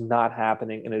it's just not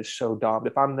happening, and it's so dumb.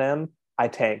 If I'm them, I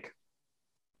tank.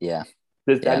 Yeah.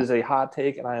 That is a hot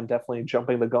take, and I am definitely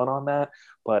jumping the gun on that.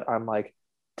 But I'm like,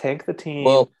 tank the team,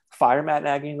 fire Matt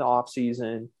Nagy in the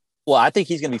offseason. Well, I think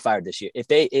he's going to be fired this year. If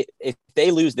they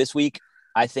lose this week,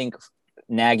 I think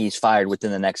Nagy's fired within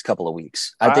the next couple of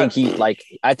weeks. I think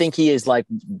he is like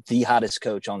the hottest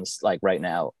coach on this, like right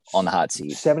now on the hot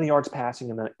seat. 70 yards passing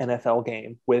in an NFL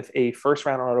game with a first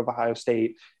rounder out of Ohio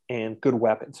State and good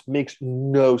weapons makes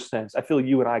no sense. I feel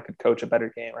you and I could coach a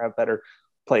better game or have better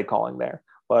play calling there.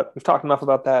 But we've talked enough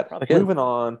about that. Moving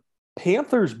on,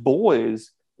 Panthers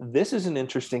boys. This is an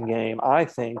interesting game, I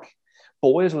think.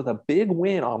 Boys with a big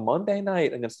win on Monday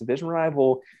night against division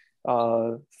rival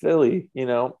Philly,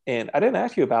 and I didn't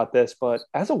ask you about this, but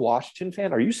as a Washington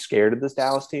fan, are you scared of this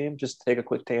Dallas team? Just to take a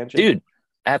quick tangent. Dude,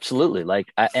 absolutely.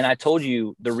 I told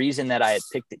you the reason that I had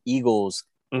picked the Eagles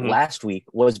last week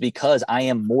was because I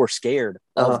am more scared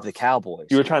of the Cowboys.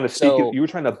 You were trying to speak it, you were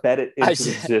trying to bet it into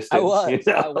existence. I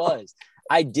was.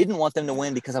 I didn't want them to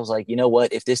win because I was like, you know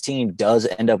what? If this team does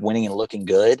end up winning and looking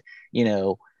good,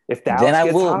 if Dallas then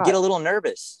I will hot. Get a little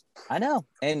nervous. I know.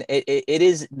 And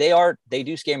they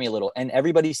do scare me a little. And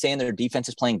everybody's saying their defense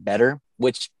is playing better,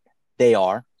 which they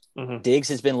are. Diggs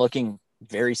has been looking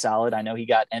very solid. I know he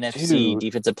got NFC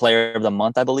Defensive Player of the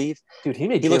Month, I believe. Dude, he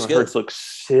made Jalen Hurts look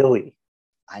silly.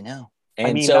 I know.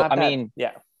 And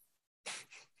yeah.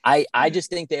 I just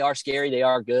think they are scary. They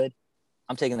are good.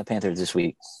 I'm taking the Panthers this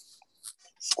week.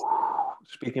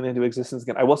 Speaking into existence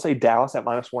again, I will say Dallas at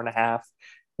 -4.5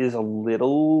 is a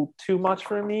little too much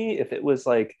for me. If it was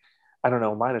like, I don't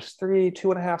know, -3,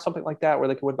 2.5, something like that, where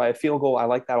they could win by a field goal, I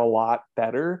like that a lot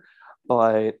better.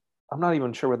 But I'm not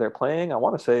even sure where they're playing. I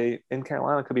want to say in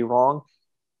Carolina, could be wrong.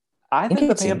 I think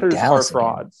the Panthers are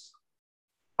frauds.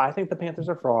 I think the Panthers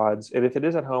are frauds. And if it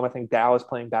is at home, I think Dallas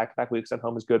playing back-to-back weeks at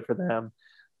home is good for them.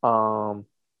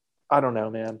 I don't know,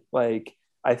 man.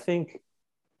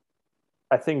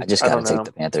 I just got to take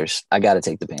the Panthers. I got to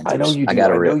take the Panthers. I know you do. I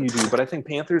know you do. But I think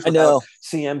Panthers without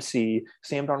CMC,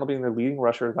 Sam Darnold being their leading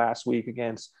rusher last week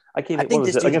against against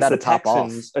the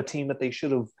Texans, a team that they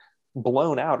should have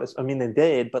blown out. I mean, they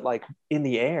did, but in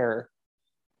the air,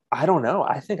 I don't know.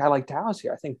 I think I like Dallas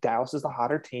here. I think Dallas is the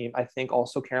hotter team. I think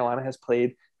also Carolina has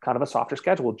played kind of a softer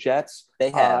schedule. Jets. They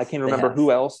have. I can't remember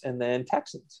who else, and then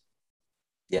Texans.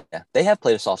 Yeah, they have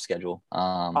played a soft schedule.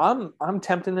 I'm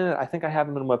tempted in it. I think I have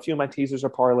them in a few of my teasers or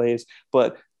parlays,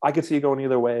 but I could see it going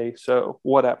either way. So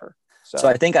whatever. So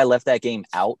I think I left that game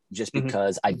out just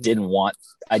because I didn't want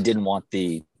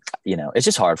the. It's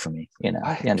just hard for me. You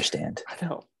understand. I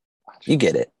know. You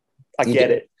get it. I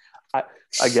get it. I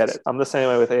get it. I'm the same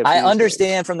way with AFC. I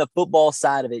understand from the football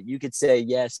side of it. You could say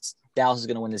yes, Dallas is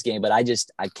going to win this game, but I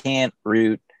can't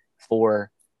root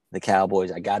for the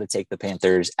Cowboys. I got to take the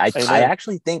Panthers. I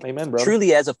actually think,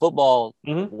 truly as a football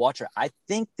watcher, I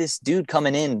think this dude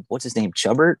coming in, what's his name,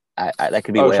 Chubbert? That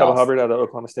could be way Chuba off. Hubbard out of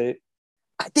Oklahoma State.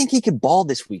 I think he could ball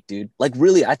this week, dude.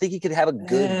 Really, I think he could have a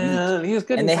good week. He's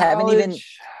good. And they haven't really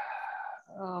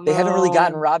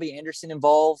gotten Robbie Anderson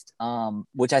involved,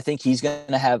 which I think he's going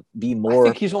to be more. I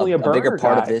think he's only a bigger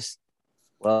part guy. of this.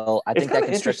 Well, I think that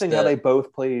can interesting how they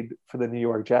both played for the New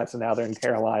York Jets and now they're in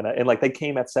Carolina and they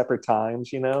came at separate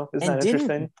times. Isn't that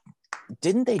interesting?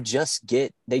 Didn't they just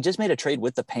made a trade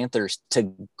with the Panthers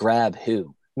to grab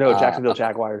who? No, Jacksonville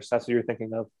Jaguars. That's what you're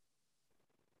thinking of.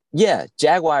 Yeah,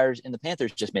 Jaguars and the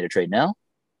Panthers just made a trade now.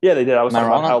 Yeah, they did. I was talking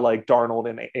about how Darnold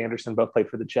and Anderson both played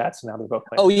for the Jets, and now they're both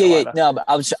playing. Oh yeah. No, but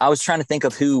I was trying to think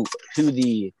of who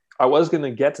the. I was going to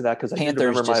get to that because I did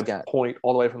remember my point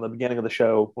all the way from the beginning of the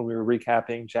show when we were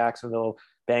recapping Jacksonville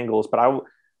Bengals. But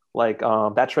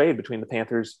that trade between the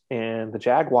Panthers and the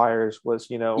Jaguars was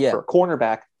for a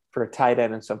cornerback, for a tight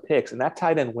end, and some picks, and that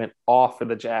tight end went off for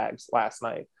the Jags last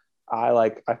night.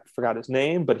 I forgot his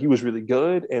name, but he was really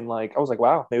good. And I was like,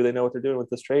 wow, maybe they know what they're doing with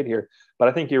this trade here. But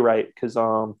I think you're right. Cause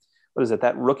what is it?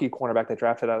 That rookie cornerback they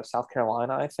drafted out of South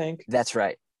Carolina, I think. That's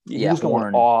right. He was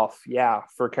going off. Yeah.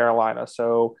 For Carolina.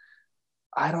 So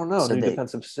I don't know. New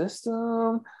defensive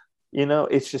system,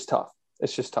 it's just tough.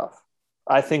 It's just tough.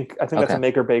 I think that's a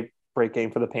make or break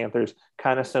game for the Panthers,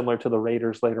 kind of similar to the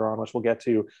Raiders later on, which we'll get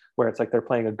to, where it's they're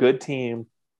playing a good team.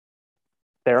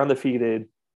 They're undefeated.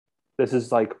 This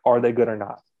is are they good or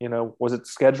not? Was it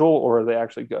schedule or are they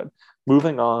actually good?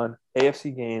 Moving on,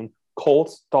 AFC game,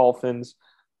 Colts, Dolphins.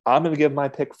 I'm going to give my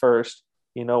pick first.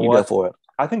 You know what? Go for it.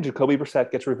 I think Jacoby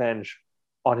Brissett gets revenge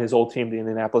on his old team, the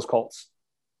Indianapolis Colts.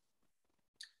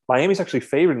 Miami's actually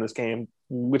favored in this game,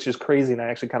 which is crazy, and I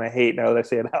actually kind of hate now that I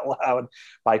say it out loud,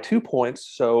 by 2 points,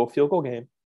 so field goal game.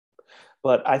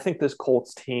 But I think this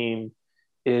Colts team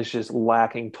is just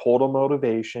lacking total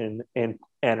motivation and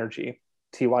energy.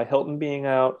 T.Y. Hilton being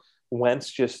out,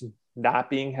 Wentz just not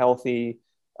being healthy,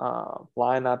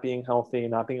 line not being healthy,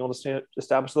 not being able to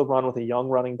establish the run with a young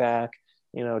running back,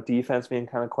 defense being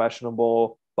kind of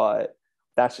questionable. But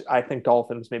I think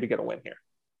Dolphins maybe get a win here.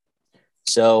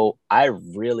 So I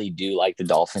really do like the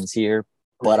Dolphins here,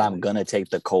 but Really? I'm gonna take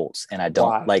the Colts, and I don't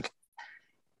Why? like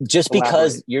just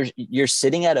because Elaborate. you're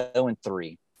sitting at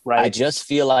 0-3. I Right. just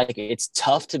feel like it's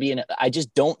tough to be in. I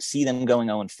just don't see them going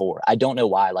 0-4. I don't know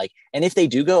why. Like, and if they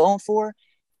do go 0-4,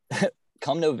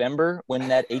 come November when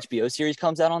that HBO series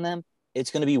comes out on them,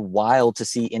 it's going to be wild to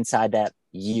see inside that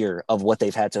year of what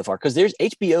they've had so far. Because there's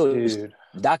HBO's Dude,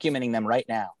 documenting them right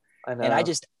now, I and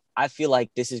know. I feel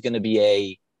like this is going to be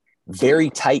a very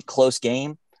tight, close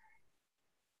game.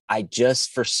 I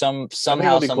just for I think it'll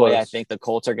somehow, be some way, I close. think the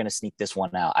Colts are going to sneak this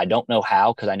one out. I don't know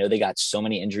how because I know they got so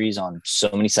many injuries on so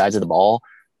many sides of the ball,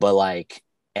 but like,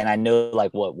 and I know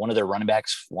like what one of their running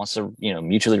backs wants to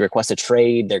mutually request a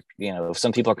trade. They're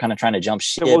some people are kind of trying to jump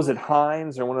And what ship. was it,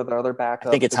 Hines or one of the other I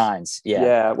think backups? it's Hines, yeah,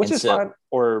 Yeah, which and is so fine.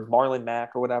 Or Marlon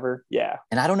Mack or whatever. Yeah.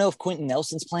 and I don't know if Quentin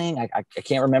Nelson's playing. I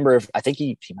can't remember if I think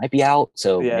he might be out.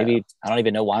 So Yeah. maybe I don't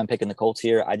even know why I'm picking the Colts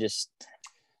here.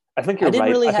 I think you're right.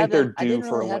 I think they're I due didn't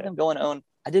for really a have win. them going on.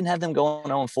 I didn't have them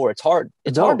going on 4. It's hard.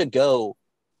 No.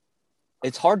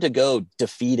 It's hard to go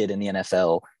defeated in the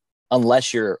NFL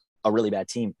unless you're a really bad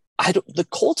team. The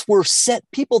Colts were set.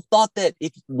 People thought that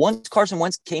if once Carson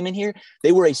Wentz came in here,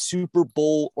 they were a Super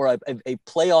Bowl or a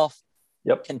playoff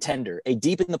Yep. contender, a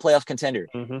deep in the playoff contender.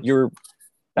 Mm-hmm. Your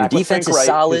Back with defense Frank is Wright, his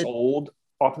solid. old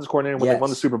offense coordinator when they won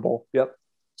the Yes. Super Bowl. Yep.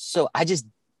 So it's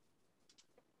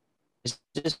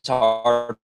just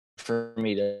hard for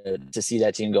me to see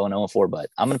that team going 0-4, but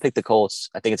I'm going to pick the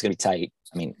Colts. I think it's going to be tight.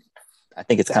 I mean, I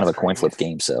think it's kind of a coin flip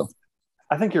game. So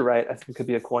I think you're right. I think it could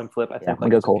be a coin flip. I think I'm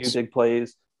like gonna it's go a few Colts. big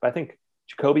plays. But I think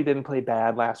Jacoby didn't play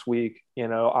bad last week.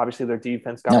 Obviously their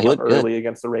defense got No, them he up looked good. early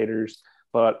against the Raiders.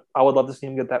 But I would love to see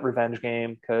him get that revenge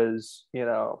game because,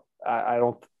 I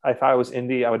don't if I was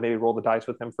Indy, I would maybe roll the dice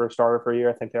with him for a starter for a year.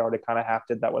 I think they already kind of half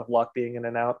did that with Luck being in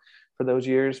and out for those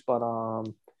years. But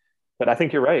I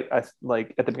think you're right.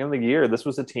 Like at the beginning of the year, this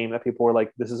was a team that people were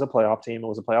like, this is a playoff team. It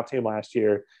was a playoff team last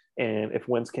year. And if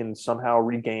Wentz can somehow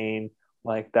regain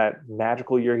like that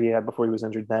magical year he had before he was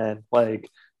injured, then like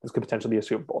this could potentially be a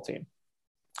Super Bowl team.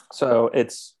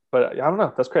 But I don't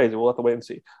know. That's crazy. We'll have to wait and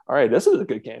see. All right, this is a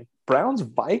good game. Browns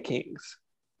Vikings.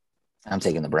 I'm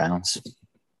taking the Browns.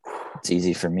 It's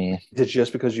easy for me. Is it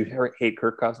just because you hate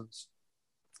Kirk Cousins?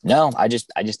 No, I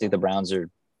just think the Browns are.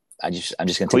 I'm just going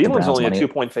to take the Cleveland's Browns only money. a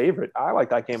 2-point favorite. I like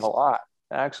that game a lot,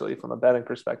 actually, from a betting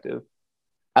perspective.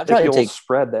 I'd probably take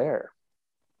spread there.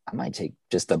 I might take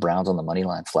just the Browns on the money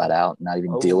line flat out, not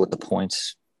even deal with the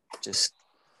points.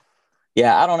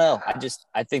 I don't know.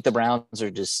 I think the Browns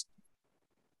are just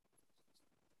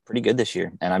pretty good this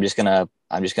year, and I'm just gonna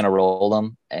roll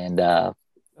them. And I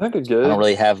think they're good. I don't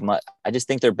really have much. I just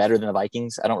think they're better than the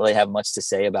Vikings. I don't really have much to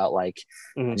say about I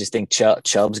just think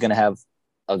Chubb's gonna have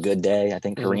a good day. I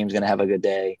think Kareem's gonna have a good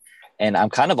day, and I'm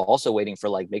kind of also waiting for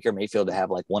like Baker Mayfield to have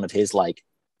like one of his like.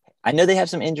 I know they have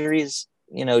some injuries.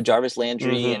 Jarvis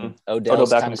Landry and Odell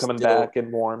Beckham coming back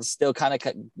and warm. Still kind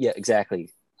of, yeah, exactly.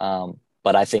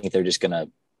 But I think they're just going to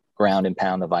ground and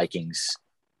pound the Vikings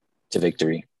to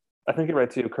victory. I think you're right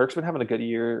too. Kirk's been having a good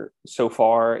year so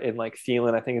far, and like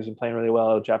Thielen, I think has been playing really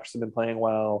well. Jefferson been playing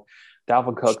well.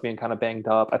 Dalvin Cook being kind of banged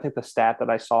up. I think the stat that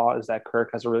I saw is that Kirk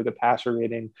has a really good passer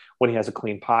rating when he has a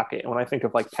clean pocket. And when I think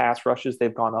of like pass rushes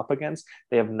they've gone up against,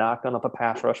 they have not gone up a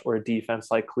pass rush or a defense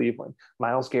like Cleveland.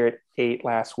 Myles Garrett 8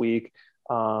 last week.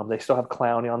 They still have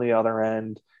Clowney on the other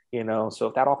end, so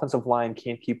if that offensive line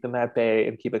can't keep them at bay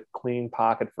and keep a clean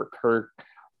pocket for Kirk,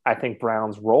 I think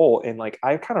Browns roll. And like,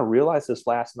 I kind of realized this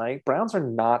last night, Browns are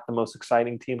not the most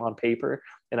exciting team on paper.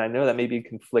 And I know that may be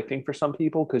conflicting for some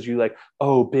people because you like,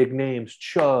 oh, big names,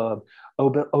 Chubb,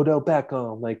 Odell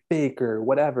Beckham, like Baker,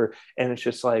 whatever. And it's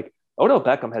just like, Odell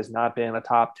Beckham has not been a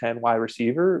top 10 wide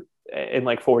receiver in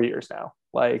like 4 years now.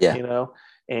 Like,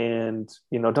 and,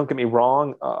 don't get me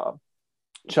wrong.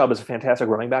 Chubb is a fantastic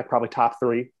running back, probably top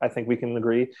 3. I think we can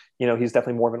agree. He's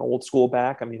definitely more of an old school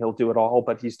back. I mean, he'll do it all,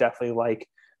 but he's definitely like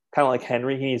kind of like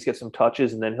Henry. He needs to get some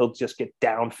touches and then he'll just get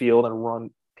downfield and run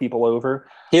people over.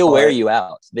 He'll wear you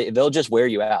out. They'll just wear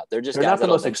you out. They're not the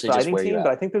most exciting team,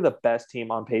 but I think they're the best team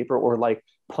on paper or like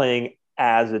playing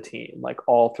as a team, like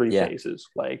all 3 phases.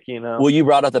 Like, Well, you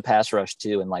brought up the pass rush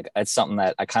too. And like, it's something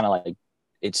that I kind of like,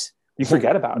 you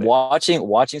forget about it.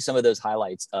 Watching some of those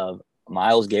highlights of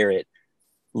Myles Garrett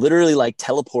literally like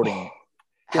teleporting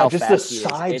how just fast the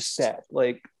side step.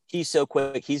 Like, he's so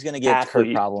quick. He's going to give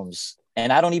Kirk problems.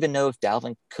 And I don't even know if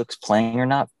Dalvin Cook's playing or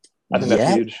not. I think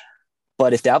that's huge.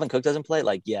 But if Dalvin Cook doesn't play,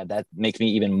 that makes me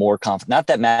even more confident. Not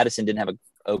that Madison didn't have a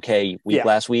okay week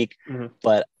last week,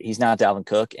 but he's not Dalvin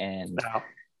Cook. And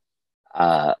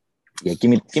Yeah, give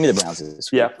me the Browns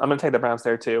this week. Yeah, I'm going to take the Browns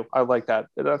there too. I like that.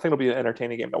 I think it'll be an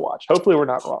entertaining game to watch. Hopefully, we're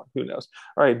not wrong. Who knows?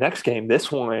 All right, next game.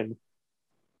 This one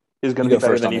is going to be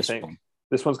better than you think.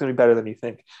 This one's going to be better than you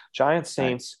think. Giants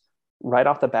Saints right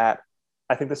off the bat.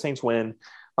 I think the Saints win.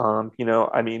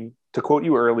 To quote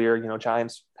you earlier,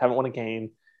 Giants haven't won a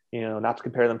game. Not to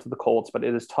compare them to the Colts, but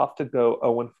it is tough to go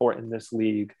 0-4 in this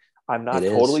league. I'm not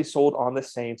totally sold on the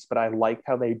Saints, but I like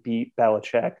how they beat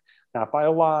Belichick. Not by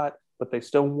a lot, but they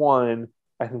still won.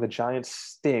 I think the Giants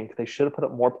stink. They should have put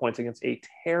up more points against a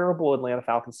terrible Atlanta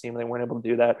Falcons team, and they weren't able to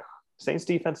do that. Saints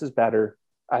defense is better.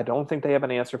 I don't think they have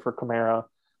an answer for Kamara,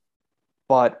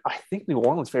 but I think New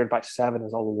Orleans favored by 7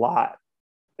 is a lot.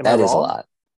 That is a lot.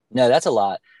 No, that's a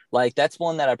lot. Like, that's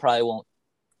one that I probably won't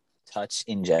touch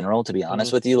in general, to be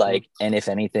honest with you. Like, and if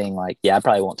anything, I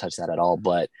probably won't touch that at all.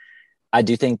 But I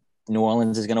do think New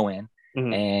Orleans is going to win.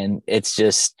 And it's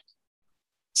just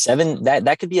 7.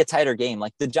 That could be a tighter game.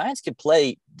 Like, the Giants could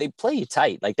play. They play you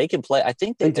tight. Like, they can play. I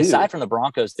think they aside from the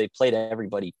Broncos, they played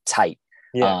everybody tight.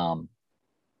 Yeah.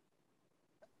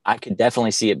 I could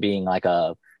definitely see it being like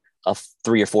a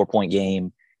 3 or 4 point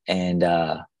game. And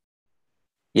I'll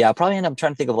probably end up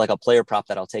trying to think of like a player prop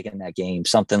that I'll take in that game.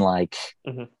 Something like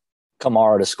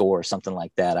Kamara to score, something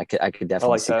like that. I could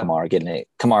definitely see Kamara getting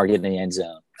in the end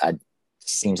zone.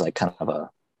 Seems like kind of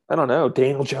I don't know,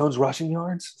 Daniel Jones rushing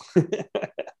yards.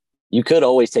 You could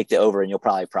always take the over and you'll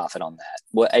probably profit on that.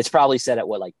 Well, it's probably set at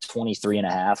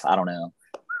 23.5. I don't know,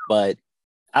 but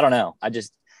I don't know.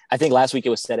 I think last week it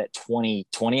was set at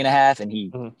 20.5, and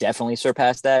he definitely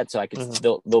surpassed that. So I could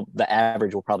the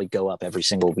average will probably go up every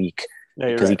single week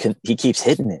because he keeps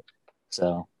hitting it.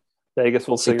 So Vegas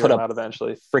will figure him out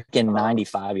eventually. Freaking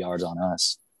 95 yards on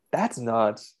us. That's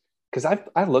nuts. Because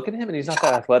I look at him and he's not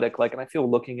that athletic. And I feel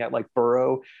looking at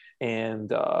Burrow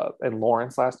and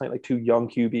Lawrence last night, 2 young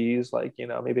QBs,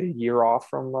 maybe a year off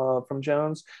from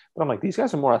Jones. But I'm like, these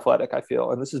guys are more athletic, I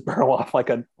feel. And this is Burrow off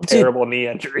a terrible knee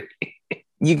injury.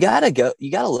 You gotta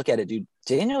look at it, dude.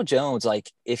 Daniel Jones,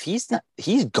 if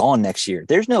he's gone next year.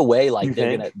 There's no way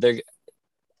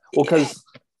because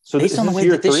based on the way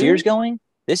that this year's going,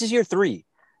 this is year 3.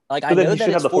 I know that should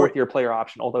have the 4th-year player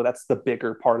option, although that's the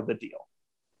bigger part of the deal.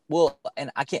 Well,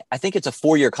 and I think it's a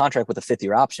 4-year contract with a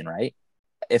 5th-year option, right?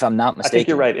 If I'm not mistaken. I think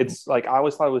you're right. It's I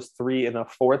always thought it was 3 and a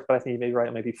 4th, but I think you may be right.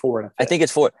 It may be 4 and a 5th. I think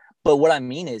it's 4. But what I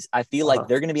mean is I feel like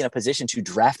they're going to be in a position to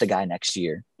draft a guy next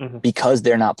year because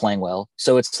they're not playing well.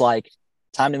 So it's time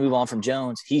to move on from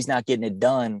Jones. He's not getting it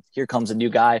done. Here comes a new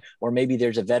guy, or maybe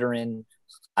there's a veteran,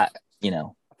 I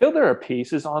feel there are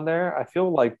pieces on there. I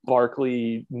feel like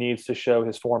Barkley needs to show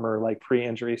his former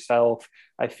pre-injury self.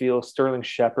 I feel Sterling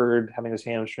Shepard having his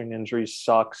hamstring injury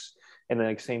sucks. And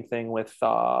then same thing with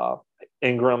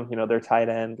Ingram, their tight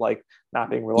end, not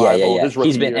being reliable. Yeah.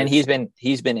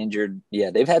 He's been injured.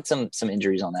 Yeah, they've had some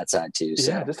injuries on that side too.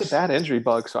 So. Yeah, just a bad injury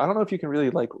bug. So I don't know if you can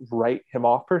really write him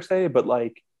off per se, but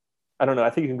I don't know. I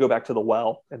think you can go back to the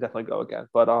well and definitely go again.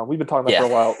 But we've been talking about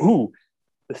for a while. Ooh,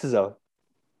 this is a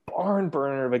barn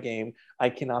burner of a game. I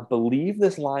cannot believe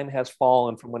this line has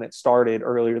fallen from when it started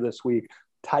earlier this week.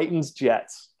 Titans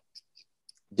Jets.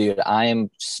 Dude, I am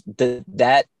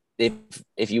that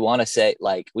if you want to say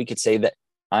we could say that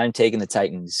I'm taking the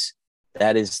Titans.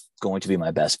 That is going to be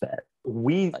my best bet.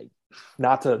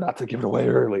 Not to give it away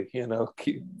early,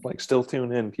 still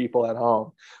tune in, people at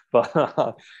home. But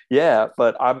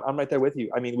but I'm right there with you.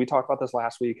 I mean, we talked about this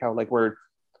last week, how we're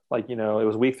it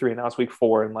was week 3 and now it's week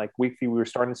 4. And week 3, we were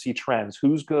starting to see trends.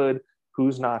 Who's good?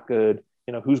 Who's not good?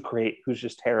 Who's great? Who's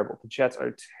just terrible? The Jets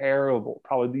are terrible.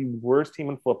 Probably the worst team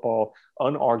in football,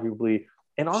 unarguably.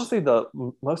 And honestly, the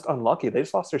most unlucky. They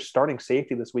just lost their starting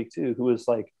safety this week too, who was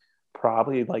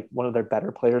probably one of their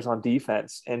better players on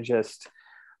defense. And just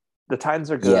the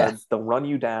Titans are good. Yeah. They'll run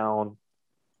you down.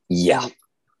 Yeah. And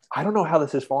I don't know how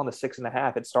this has fallen to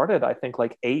 6.5. It started, I think,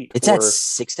 8. It's at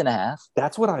 6.5.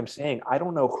 That's what I'm saying. I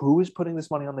don't know who is putting this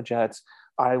money on the Jets.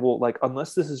 I will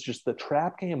unless this is just the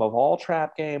trap game of all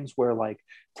trap games where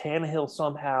Tannehill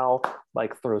somehow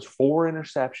throws 4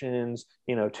 interceptions,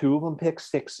 2 of them pick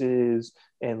 6s,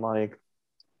 and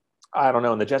I don't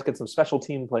know. And the Jets get some special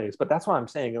team plays, but that's what I'm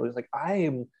saying. It was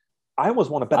I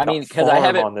almost want to bet because I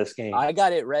have it on this game. I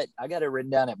got it written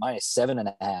down at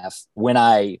 -7.5 when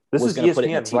this is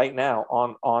ESPN right now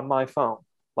on my phone.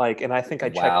 And I think I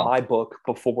checked my book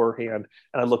beforehand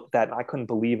and I looked at that and I couldn't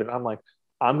believe it. I'm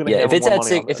I'm gonna if it's at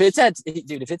 6, if it's at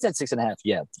 6.5,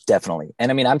 yeah, definitely.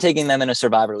 And I mean, I'm taking them in a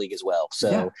survivor league as well.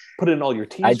 So put in all your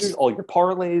teasers, all your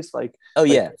parlays, a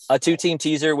 2-team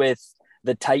teaser with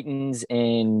the Titans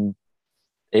and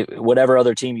whatever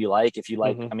other team you like, if you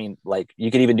like, Mhm. I mean, like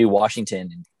you could even do Washington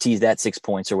and tease that 6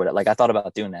 points or whatever. Like I thought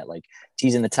about doing that, like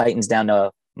teasing the Titans down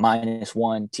to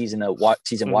 -1, teasing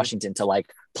Mhm. Washington to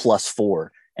like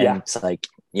 +4, and Yeah. it's like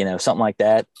something like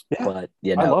that. Yeah. But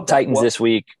yeah, I no, love that. Titans Well, this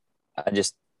week.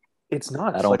 it's I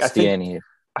nuts. Like don't see any.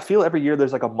 I feel every year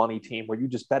there's like a money team where you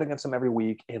just bet against them every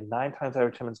week, and 9 times out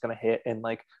of 10 it's going to hit. And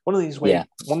like Yeah,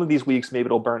 one of these weeks, maybe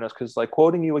it'll burn us because like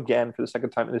quoting you again for the second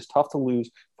time, it is tough to lose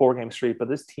 4 game streak, but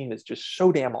this team is just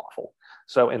so damn awful.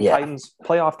 So, and yeah. Titans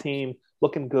playoff team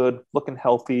looking good, looking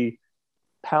healthy,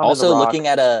 pounding the Also rock. looking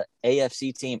at a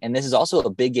AFC team, and this is also a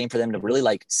big game for them to really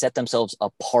like set themselves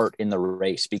apart in the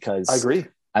race I because agree.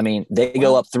 I mean they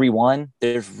go up 3-1.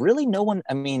 There's really no one.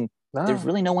 I mean, there's No,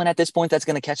 really no one at this point that's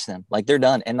going to catch them. Like they're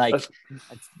done, and like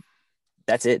that's,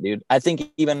 that's it, dude. I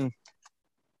think even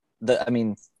I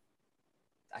mean,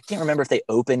 I can't remember if they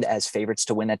opened as favorites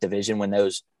to win that division when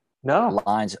those no,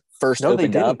 lines first no, they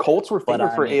opened didn't. up. Colts were But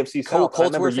favored I for mean, AFC South. And I Colts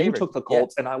remember were you favored. took the Yeah,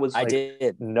 Colts, and I was I like,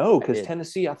 did. no, I because did.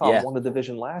 Tennessee, I thought Yeah, won the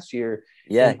division last year.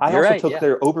 yeah. And I You're also right. took Yeah,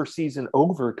 their over season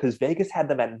over because Vegas had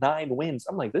them at 9 wins.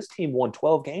 I'm like, this team won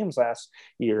 12 games last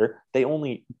year. They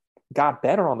only got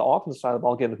better on the offensive side of the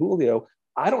ball, getting Julio.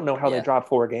 I don't know how they yeah, dropped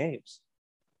 4 games,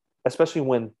 especially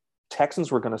when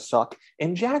Texans were going to suck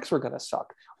and Jags were going to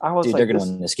suck. I was dude. They're like, going to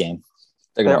this, win this game.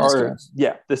 They're going there to win this game.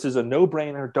 are, yeah, this is a no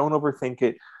brainer. Don't overthink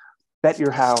it. Bet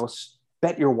your house,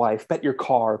 bet your wife, bet your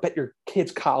car, bet your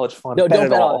kids' college fund, No, bet don't it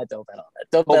bet on all. that. Don't bet on that.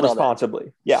 Don't But bet on that.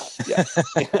 responsibly. Yeah, yeah.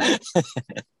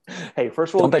 Hey,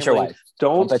 first rule Don't of bet your gambling, wife.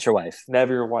 Don't don't bet your wife.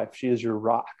 never your wife. She is your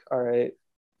rock. All right.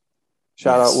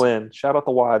 Shout out Yes. Lynn. Shout out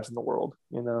the wives in the world,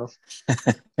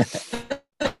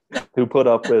 who put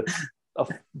up with a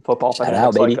football Shout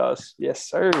out, fanatics like baby. us. Yes,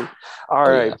 sir. All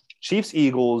Oh right. yeah. Chiefs,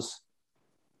 Eagles.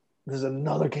 This is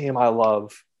another game I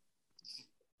love.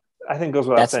 I think it goes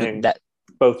without saying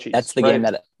both Chiefs. That's the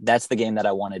right? game that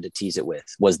I wanted to tease it with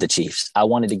was the Chiefs. I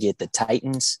wanted to get the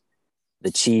Titans,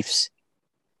 the Chiefs,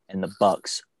 and the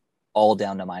Bucks all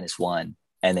down to -1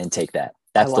 and then take that.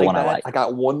 That's the one I like. I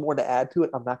got one more to add to it.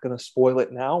 I'm not going to spoil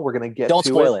it now. We're going to get Don't to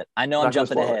spoil it. I know I'm I'm not gonna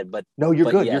jumping spoil ahead, it. but No,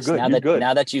 you're good. yes, You're good. You're good.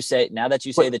 now that you say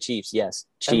the Chiefs, yes,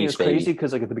 I mean, Chiefs, it's crazy baby.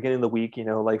 because like at the beginning of the week,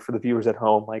 like for the viewers at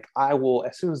home, like I will,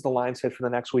 as soon as the lines hit for the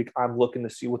next week, I'm looking to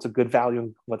see what's a good value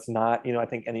and what's not. I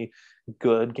think any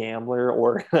good gambler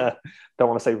or don't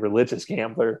want to say religious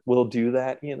gambler will do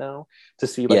that, to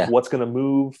see like Yeah, what's going to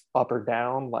move up or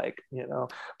down, but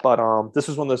this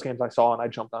is one of those games I saw and I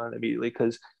jumped on it immediately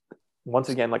because once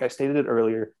again, like I stated it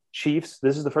earlier, Chiefs,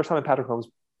 this is the first time in Patrick Mahomes'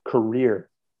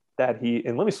 career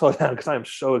and let me slow down because I am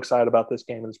so excited about this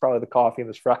game and it's probably the coffee and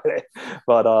this Friday.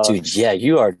 But dude, yeah,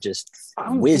 you are just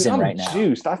whizzing I'm right now.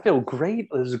 juiced. I feel great.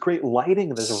 There's great lighting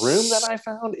in this room that I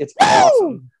found. It's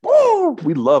awesome. Woo!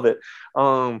 We love it.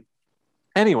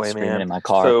 Anyway, Screaming man. in my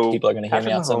car. So People are going to hear me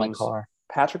Patrick outside my Mahomes, car.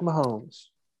 Patrick Mahomes.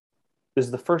 This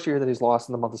is the first year that he's lost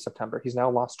in the month of September. He's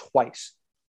now lost twice.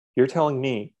 You're telling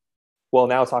me, well,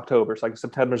 now it's October, so like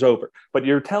September's over. But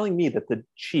you're telling me that the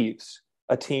Chiefs,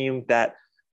 a team that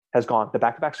has gone the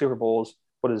back-to-back Super Bowls,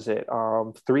 what is it?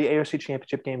 3 AFC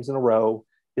championship games in a row,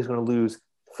 is going to lose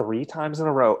 3 times in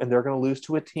a row, and they're going to lose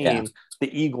to a team, the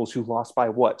Eagles, who lost by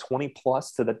 20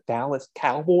 plus to the Dallas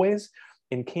Cowboys.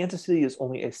 And Kansas City is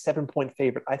only a 7-point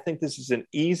favorite. I think this is an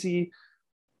easy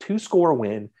 2-score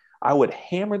win. I would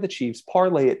hammer the Chiefs,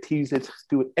 parlay it, tease it,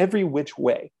 do it every which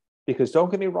way. Because don't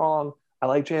get me wrong, I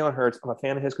like Jalen Hurts. I'm a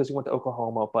fan of his because he went to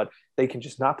Oklahoma, but they can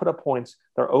just not put up points.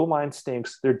 Their O-line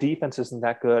stinks. Their defense isn't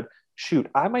that good. Shoot,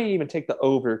 I might even take the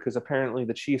over because apparently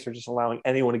the Chiefs are just allowing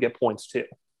anyone to get points too.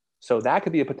 So that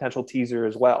could be a potential teaser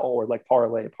as well, or like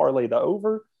parlay the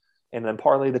over, and then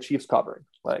parlay the Chiefs covering.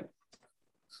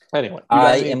 Anyway,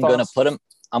 I'm gonna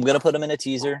put them in a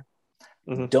teaser.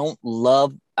 Mm-hmm. Don't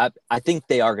love. I think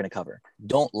they are going to cover.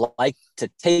 Don't like to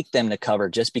take them to cover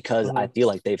just because I feel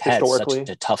like they've had such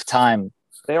a tough time.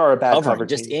 They are a bad cover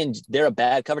team. They're a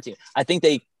bad cover team. I think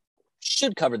they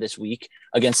should cover this week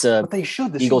against the but they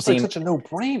should. This Eagles seems team. like such a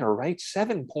no-brainer, right?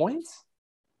 7 points.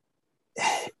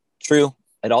 True.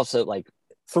 It also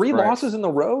 3 losses in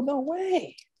a row. No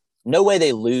way. No way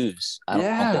they lose. I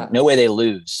don't think. No way they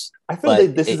lose. I feel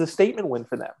this is a statement win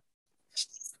for them.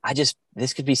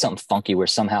 This could be something funky where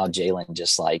somehow Jalen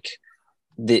just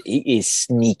he is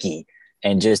sneaky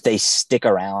and just they stick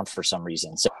around for some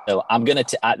reason. So I'm gonna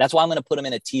that's why I'm gonna put him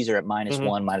in a teaser at -1,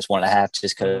 -1.5,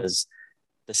 just because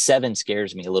the 7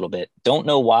 scares me a little bit. Don't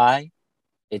know why.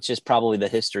 It's just probably the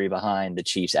history behind the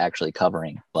Chiefs actually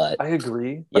covering. But I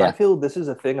agree. But I feel this is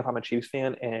a thing if I'm a Chiefs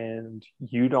fan and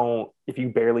if you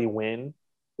barely win,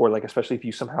 or especially if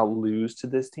you somehow lose to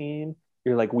this team,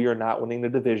 you're like, we are not winning the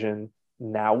division.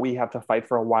 Now we have to fight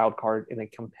for a wild card in a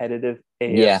competitive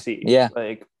Yeah, AFC. yeah,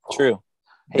 Like, true.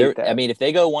 hate that. I mean, if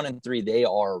they go 1-3, they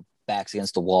are backs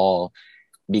against the wall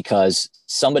because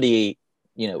somebody,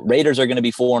 Raiders are going to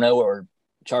be 4-0 or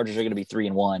Chargers are going to be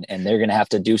 3-1, and they're going to have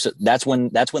to do so. That's when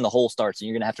the hole starts, and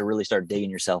you're going to have to really start digging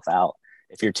yourself out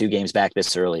if you're 2 games back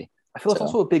this early. I feel it's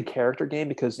also a big character game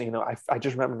because, I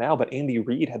just remember now, but Andy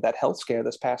Reid had that health scare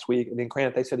this past week. I mean,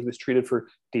 granted, they said he was treated for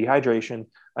dehydration.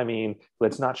 I mean,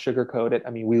 let's not sugarcoat it.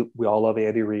 I mean, we all love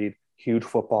Andy Reid, huge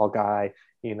football guy,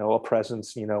 a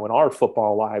presence, in our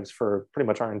football lives for pretty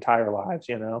much our entire lives,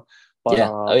 But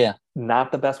yeah.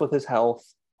 Not the best with his health.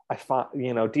 I find,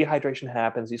 dehydration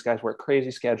happens. These guys work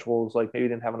crazy schedules, like maybe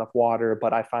didn't have enough water,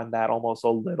 but I find that almost a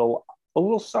little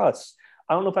sus.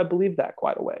 I don't know if I believe that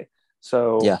quite away.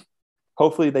 So yeah.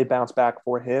 Hopefully they bounce back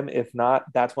for him. If not,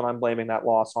 that's what I'm blaming that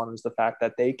loss on, is the fact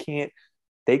that they can't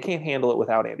handle it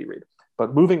without Andy Reid.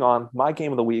 But moving on, my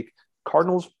game of the week,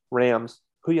 Cardinals, Rams.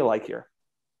 Who you like here?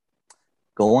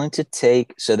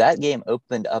 So that game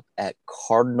opened up at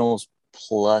Cardinals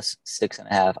plus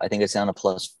 6.5. I think it's down to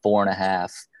plus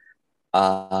 4.5.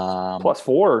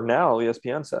 +4 now,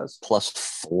 ESPN says.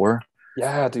 +4.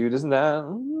 Yeah, dude, isn't that?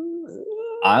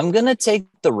 I'm gonna take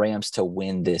the Rams to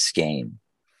win this game.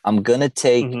 I'm gonna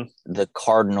take the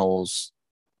Cardinals.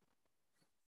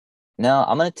 No,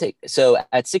 I'm gonna take. So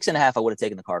at 6.5, I would have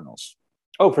taken the Cardinals.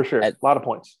 Oh, for sure, a lot of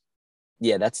points.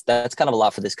 Yeah, that's kind of a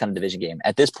lot for this kind of division game.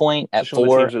 At this point, at Especially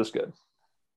 4, teams are this good.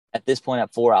 At this point,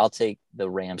 at 4, I'll take the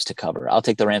Rams to cover. I'll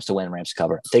take the Rams to win, Rams to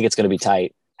cover. I think it's going to be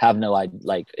tight. Have no idea.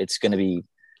 Like, it's going to be.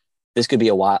 This could be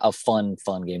a fun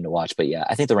game to watch. But yeah,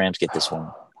 I think the Rams get this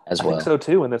one as well. I think so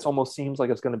too, and this almost seems like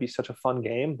it's going to be such a fun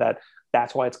game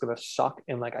that's why it's going to suck,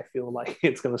 and like I feel like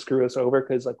it's going to screw us over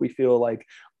because like we feel like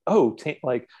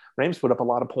like Rams put up a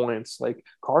lot of points, like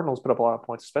Cardinals put up a lot of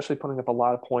points, especially putting up a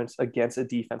lot of points against a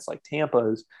defense like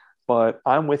Tampa's. But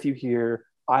I'm with you here.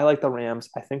 I like the Rams.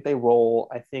 I think they roll.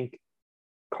 I think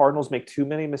Cardinals make too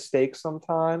many mistakes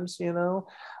sometimes.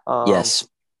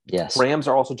 Yes. Rams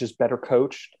are also just better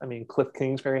coached. I mean, Cliff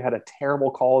Kingsbury had a terrible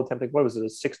call attempting, what was it, a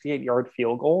 68-yard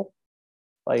field goal?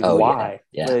 Like, why?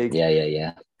 Yeah. Like,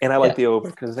 yeah. And I like the over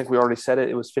because I think we already said it.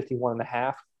 It was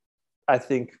 51.5. I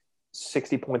think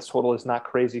 60 points total is not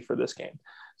crazy for this game.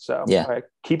 So, yeah. All right,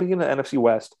 keeping in the NFC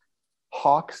West,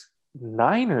 Hawks,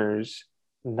 Niners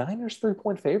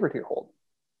 3-point favorite here, Hold.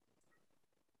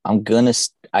 I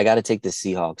got to take the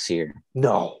Seahawks here.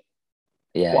 No.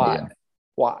 Yeah. Why?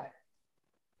 Why?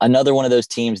 Another one of those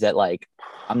teams that, like,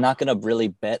 I'm not going to really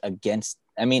bet against.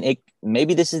 I mean,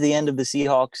 maybe this is the end of the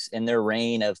Seahawks and their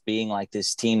reign of being like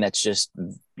this team that's just,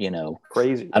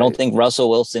 crazy. I don't think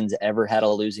Russell Wilson's ever had a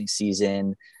losing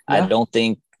season. Yeah. I don't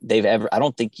think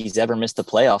he's ever missed the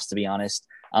playoffs, to be honest.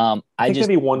 I think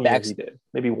maybe one year he did.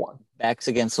 Maybe one. Backs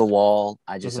against the wall.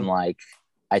 I just am like,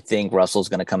 I think Russell's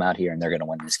going to come out here and they're going to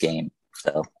win this game.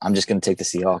 So I'm just going to take the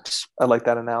Seahawks. I like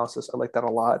that analysis. I like that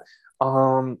a lot.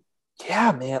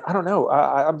 Yeah, man, I don't know.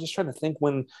 I'm just trying to think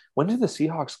when did the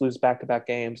Seahawks lose back-to-back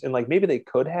games? And like maybe they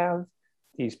could have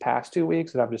these past 2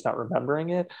 weeks and I'm just not remembering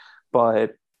it.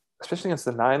 But especially against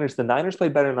the Niners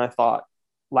played better than I thought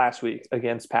last week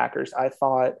against Packers. I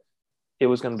thought it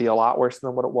was going to be a lot worse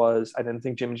than what it was. I didn't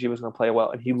think Jimmy G was going to play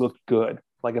well, and he looked good.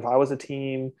 Like if I was a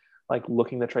team like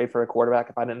looking to trade for a quarterback,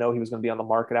 if I didn't know he was going to be on the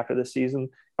market after this season,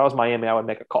 if I was Miami, I would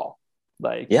make a call.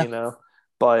 But I'm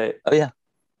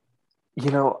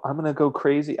going to go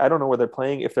crazy. I don't know where they're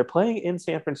playing. If they're playing in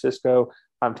San Francisco,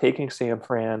 I'm taking San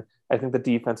Fran. I think the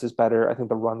defense is better. I think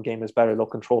the run game is better. They'll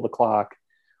control the clock.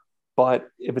 But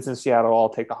if it's in Seattle, I'll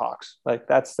take the Hawks. Like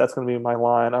that's going to be my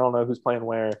line. I don't know who's playing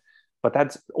where,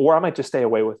 but or I might just stay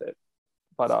away with it.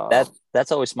 But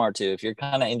that's always smart too. If you're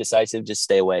kind of indecisive, just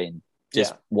stay away and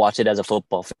just watch it as a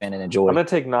football fan and enjoy. I'm going to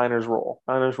take Niners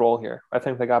roll here. I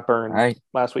think they got burned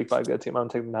last week by a good team. I'm going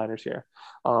to take the Niners here.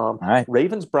 All right.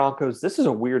 Ravens, Broncos. This is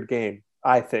a weird game,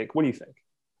 I think. What do you think?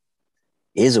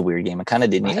 It is a weird game. I kind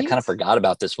of forgot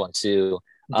about this one too.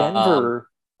 Denver,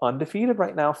 undefeated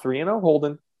right now, 3-0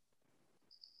 Holden.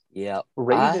 Yeah.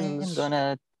 Ravens. I'm going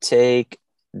to take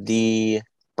the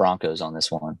Broncos on this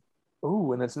one.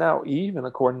 Ooh, and it's now even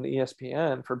according to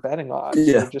ESPN for betting odds.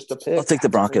 Yeah. So just a pick. I'll take the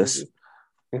Broncos.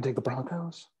 You're going to take the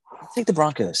Broncos? I'll take the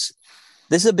Broncos.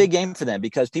 This is a big game for them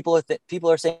because people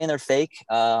are saying they're fake.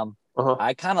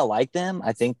 I kind of like them.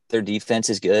 I think their defense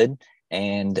is good.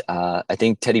 And I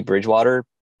think Teddy Bridgewater,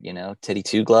 Teddy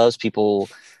Two Gloves, people,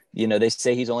 they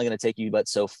say he's only going to take you but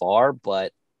so far.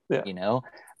 But,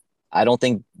 I don't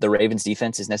think the Ravens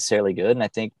defense is necessarily good. And I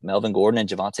think Melvin Gordon and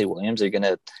Javonte Williams are going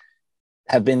to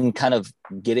have been kind of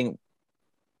getting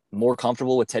more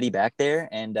comfortable with Teddy back there.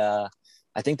 And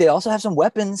I think they also have some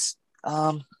weapons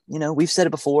We've said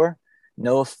it before.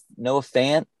 Noah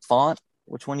Fant.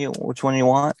 Which one you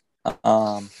want?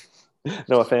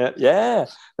 Noah Fant. Yeah.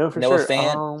 No, for Noah sure.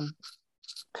 Fant.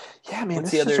 Yeah, man.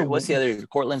 What's the other?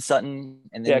 Cortland Sutton,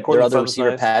 and then their Cortland other Sutton's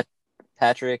receiver, nice.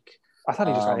 Patrick. I thought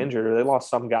he just got injured, or they lost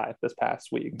some guy this past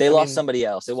week. They lost somebody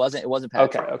else. It wasn't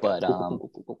Patrick. Okay. But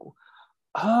cool.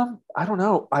 I don't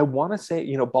know. I want to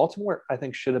say, Baltimore, I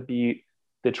think, should have beat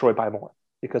Detroit by more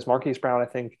because Marquise Brown, I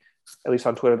think, at least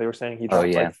on Twitter, they were saying he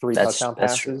dropped like 3 touchdown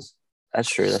passes. That's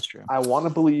true. I want to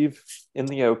believe in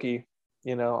the Yoki.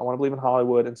 I want to believe in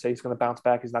Hollywood and say he's going to bounce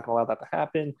back. He's not going to allow that to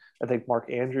happen. I think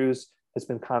Mark Andrews has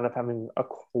been kind of having a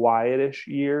quietish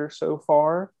year so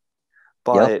far.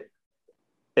 But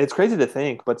it's crazy to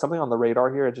think. But something on the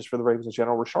radar here, just for the Ravens in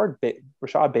general,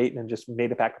 Rashad Bateman just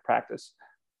made it back to practice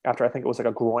after I think it was like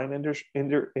a groin injury in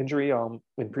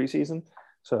preseason.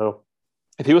 So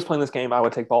if he was playing this game, I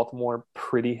would take Baltimore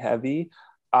pretty heavy.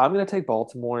 I'm going to take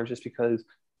Baltimore just because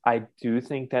I do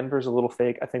think Denver's a little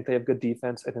fake. I think they have good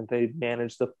defense. I think they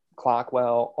manage the clock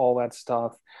well, all that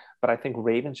stuff. But I think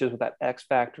Ravens, just with that X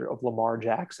factor of Lamar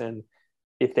Jackson,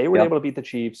 if they were able to beat the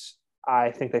Chiefs, I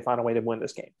think they find a way to win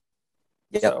this game.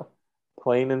 Yep. So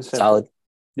plain and simple. Solid.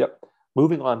 Yep.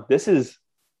 Moving on. This is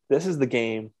the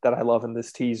game that I love in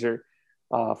this teaser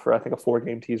for I think a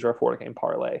 4-game teaser, a 4-game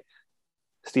parlay.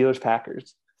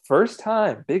 Steelers-Packers. First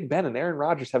time Big Ben and Aaron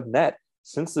Rodgers have met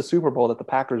since the Super Bowl that the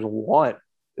Packers won.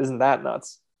 Isn't that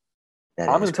nuts? I'm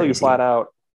going to tell you flat out,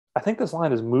 I think this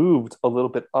line has moved a little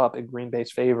bit up in Green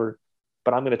Bay's favor,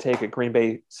 but I'm going to take it Green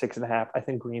Bay 6.5. I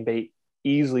think Green Bay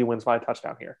easily wins by a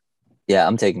touchdown here. Yeah,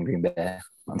 I'm taking Green Bay.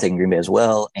 I'm taking Green Bay as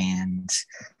well. And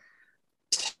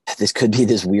this could be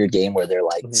this weird game where they're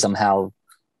like somehow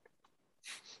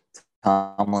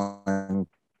Tomlin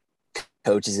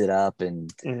coaches it up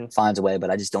and finds a way,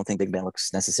 but I just don't think Big Ben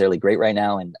looks necessarily great right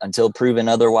now. And until proven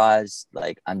otherwise,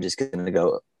 like I'm just going to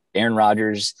go Aaron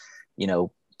Rodgers,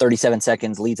 37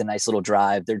 seconds, leads a nice little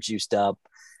drive. They're juiced up.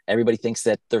 Everybody thinks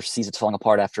that their season's falling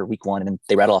apart after week 1 and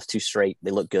they rattle off 2 straight.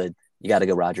 They look good. You got to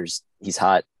go Rodgers. He's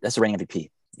hot. That's the reigning MVP.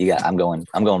 I'm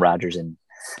going Rodgers, and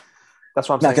that's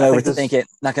what I'm saying. Not going to overthink it.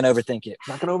 Not going to overthink it.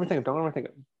 Don't overthink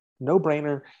it. No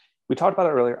brainer. We talked about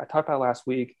it earlier. I talked about it last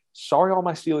week. Sorry, all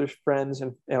my Steelers friends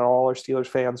and all our Steelers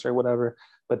fans or whatever.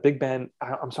 But Big Ben,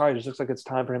 I'm sorry. It just looks like it's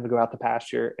time for him to go out the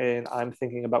pasture. And I'm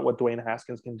thinking about what Dwayne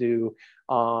Haskins can do.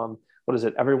 What is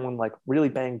it? Everyone like really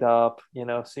banged up.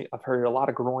 I've heard a lot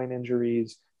of groin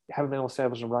injuries. Haven't been able to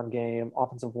establish a run game,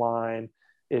 offensive line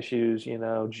issues.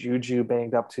 Juju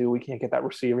banged up too. We can't get that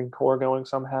receiving core going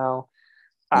somehow.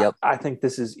 Yep. I think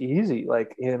this is easy.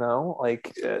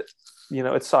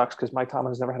 It sucks because Mike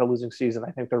Tomlin has never had a losing season.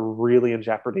 I think they're really in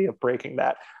jeopardy of breaking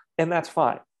that. And that's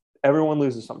fine. Everyone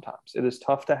loses sometimes. It is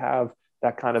tough to have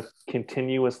that kind of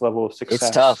continuous level of success.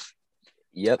 It's tough.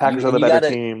 Yep. Packers are the better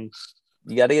team.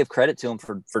 You got to give credit to him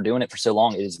for doing it for so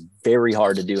long. It is very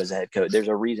hard to do as a head coach. There's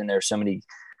a reason there's so many,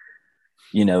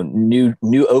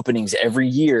 new openings every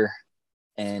year.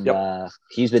 And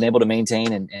he's been able to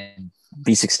maintain and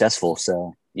be successful.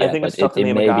 So, yeah, I think it's tough to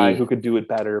name a guy who could do it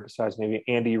better besides maybe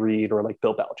Andy Reid or like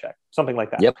Bill Belichick, something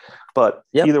like that. Yep. But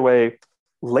either way,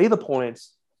 lay the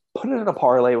points, put it in a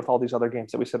parlay with all these other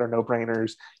games that we said are no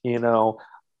brainers.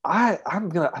 I think I'm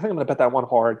gonna bet that one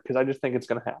hard because I just think it's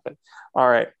gonna happen. All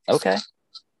right. Okay.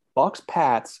 Bucks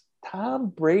Pats. Tom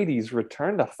Brady's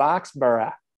return to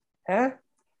Foxborough.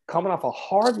 Coming off a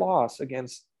hard loss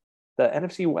against the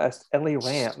NFC West LA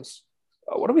Rams.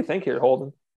 What do we think here,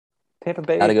 Holden? Tampa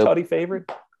Bay, Tutty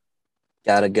favorite?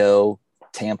 Gotta go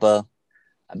Tampa.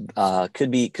 Could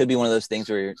be one of those things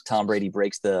where Tom Brady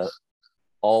breaks the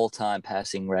all-time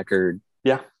passing record.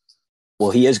 Yeah. Well,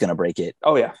 he is going to break it.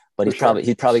 Oh yeah. But he's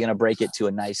probably going to break it to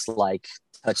a nice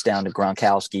touchdown to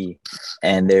Gronkowski,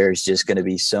 and there's just going to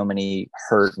be so many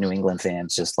hurt New England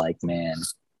fans just like, man.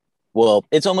 Well,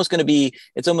 it's almost going to be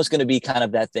kind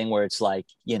of that thing where it's like,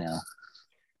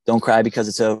 don't cry because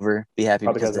it's over. Be happy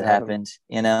because it happened.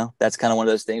 That's kind of one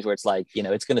of those things where it's like,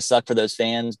 it's going to suck for those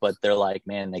fans, but they're like,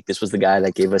 man, like this was the guy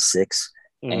that gave us 6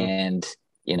 and,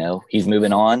 he's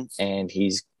moving on and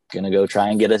he's going to go try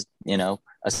and get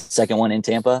a second one in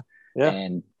Tampa. Yeah.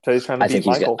 And so he's trying to beat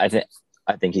Michael.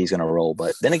 I think he's going to roll,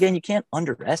 but then again, you can't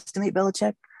underestimate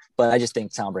Belichick, but I just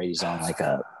think Tom Brady's on like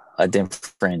a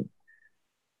different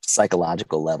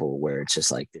psychological level where it's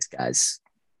just like, this guy's,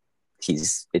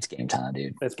 it's game time,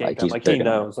 dude. It's game time. Like he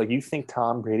knows. Like you think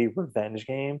Tom Brady revenge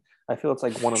game. I feel it's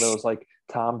like one of those like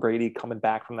Tom Brady coming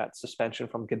back from that suspension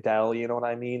from Goodell. You know what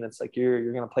I mean? It's like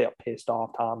you're gonna play a pissed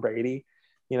off Tom Brady.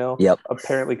 Yep.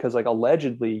 Apparently, because like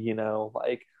allegedly,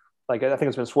 like I think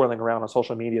it's been swirling around on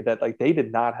social media that like they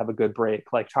did not have a good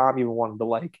break. Like Tom even wanted to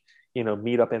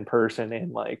meet up in person,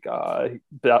 and like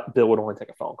Bill would only take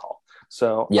a phone call.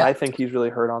 So Yeah. I think he's really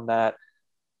hurt on that.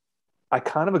 I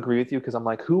kind of agree with you because I'm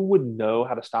like, who would know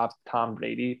how to stop Tom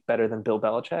Brady better than Bill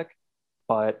Belichick?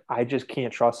 But I just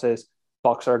can't trust this.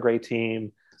 Bucks are a great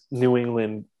team. New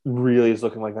England really is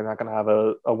looking like they're not going to have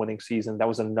a winning season. That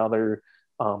was another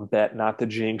bet, not to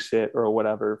jinx it or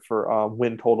whatever, for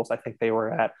win totals. I think they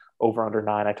were at over under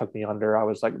 9. I took the under. I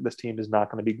was like, this team is not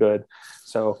going to be good.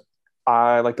 So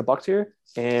I like the Bucks here,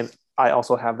 and I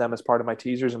also have them as part of my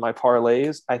teasers and my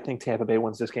parlays. I think Tampa Bay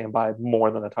wins this game by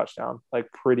more than a touchdown,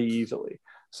 like pretty easily.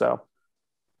 So,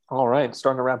 all right,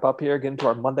 starting to wrap up here. Get into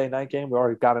our Monday night game. We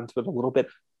already got into it a little bit.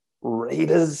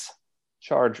 Raiders,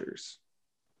 Chargers.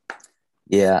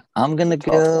 Yeah, I'm gonna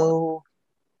go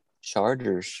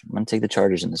Chargers. I'm gonna take the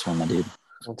Chargers in this one, my dude. I'm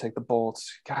gonna take the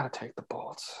Bolts. Gotta take the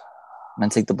Bolts. I'm gonna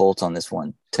take the Bolts on this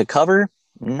one. To cover,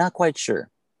 not quite sure.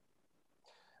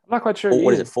 I'm not quite sure.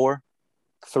 What is it, 4?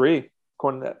 3,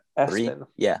 according to Three? Espen.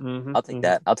 Yeah, I'll take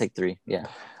that. I'll take 3. Yeah,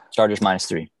 Chargers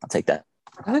 -3. I'll take that.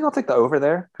 I think I'll take the over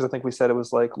there because I think we said it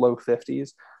was like low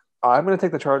 50s. I'm going to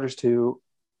take the Chargers too.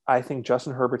 I think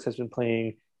Justin Herbert has been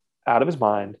playing out of his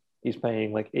mind. He's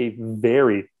playing like a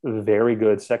very, very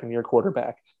good second-year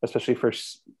quarterback, especially for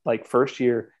like first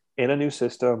year in a new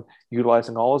system,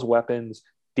 utilizing all his weapons.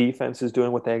 Defense is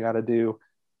doing what they got to do.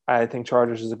 I think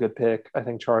Chargers is a good pick. I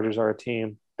think Chargers are a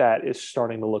team that is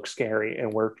starting to look scary,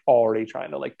 and we're already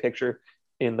trying to like picture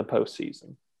in the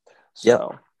postseason.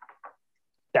 So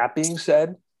that being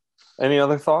said, any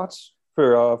other thoughts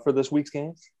for this week's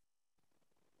game?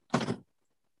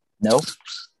 No.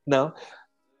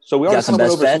 So we already went over some of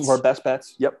our bets? best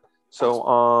bets. Yep.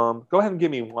 So go ahead and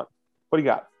give me one. What do you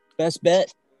got? Best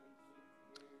bet.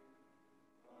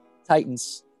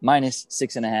 Titans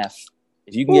 -6.5.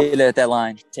 If you can get it at that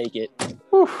line, take it.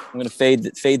 Oof. I'm going to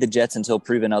fade the Jets until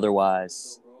proven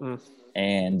otherwise.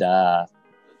 And I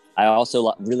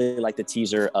also really like the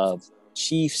teaser of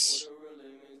Chiefs,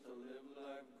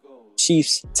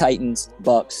 Titans,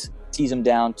 Bucks. Tease them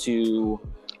down to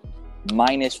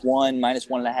 -1,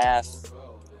 -1.5.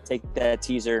 Take that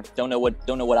teaser. Don't know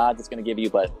what odds it's going to give you,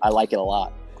 but I like it a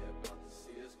lot.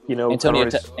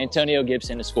 Antonio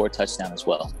Gibson to score a touchdown as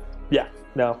well. Yeah.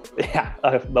 No. Yeah.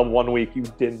 The 1 week you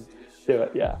didn't do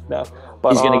it. Yeah. No.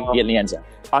 But he's going to get in the end zone.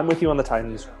 I'm with you on the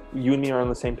Titans. You and me are on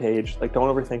the same page. Like, don't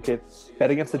overthink it. Bet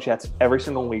against the Jets every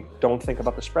single week. Don't think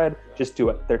about the spread. Just do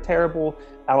it. They're terrible.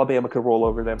 Alabama could roll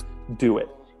over them. Do it.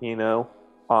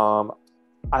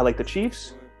 I like the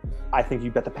Chiefs. I think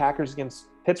you bet the Packers against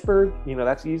Pittsburgh.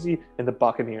 That's easy. And the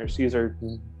Buccaneers. These are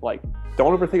like,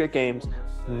 don't overthink it games.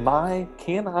 My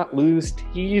cannot lose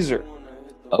teaser.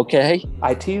 Okay.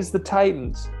 I tease the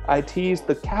Titans. I tease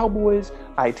the Cowboys.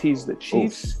 I tease the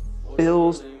Chiefs,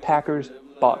 Bills, Packers,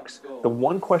 Bucks. The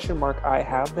one question mark I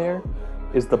have there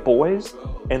is the boys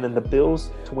and then the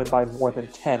Bills to win by more than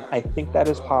 10. I think that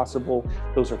is possible.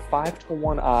 Those are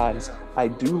 5-1 odds. I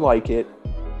do like it.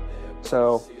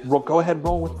 So go ahead and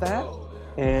roll with that.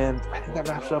 And I think that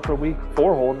wraps it up for week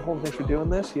 4. Holden, thanks for doing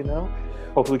this.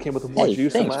 Hopefully we came with more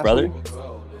juice than last brother. week.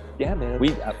 Yeah, man.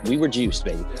 We were juiced,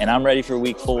 baby. And I'm ready for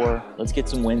week 4. Let's get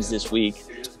some wins this week.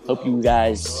 Hope you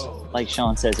guys, like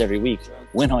Sean says every week,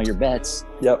 win all your bets.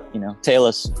 Yep. Tail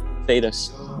us, fade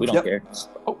us. We don't care.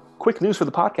 Oh, quick news for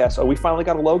the podcast. We finally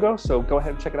got a logo, so go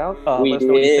ahead and check it out. Let us know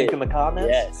did. what you think in the comments.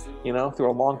 Yes.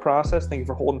 Through a long process. Thank you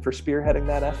for Holden for spearheading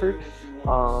that effort.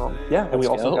 And we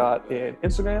also got an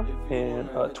Instagram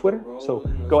and Twitter. So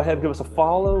go ahead and give us a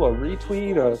follow, a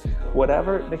retweet, or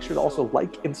whatever. Make sure to also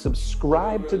like and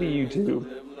subscribe to the YouTube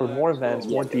for more events,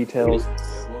 more details.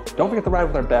 Don't forget to ride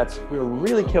with our bets. We are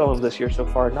really killing them this year so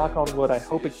far. Knock on wood. I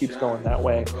hope it keeps going that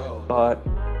way. But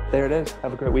there it is.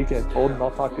 Have a great weekend. Holden, I'll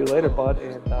talk to you later, bud.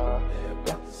 And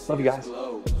love you guys.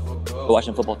 Go watch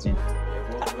the football team.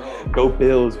 Go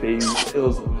Bills, baby.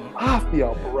 Bills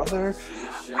Mafia, brother.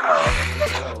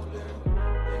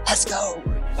 Let's go.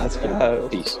 Let's go.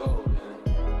 Peace.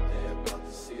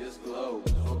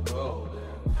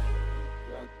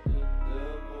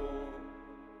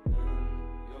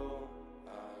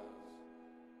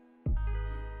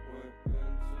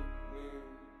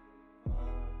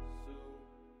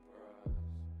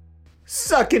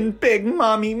 Sucking big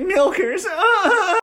mommy milkers.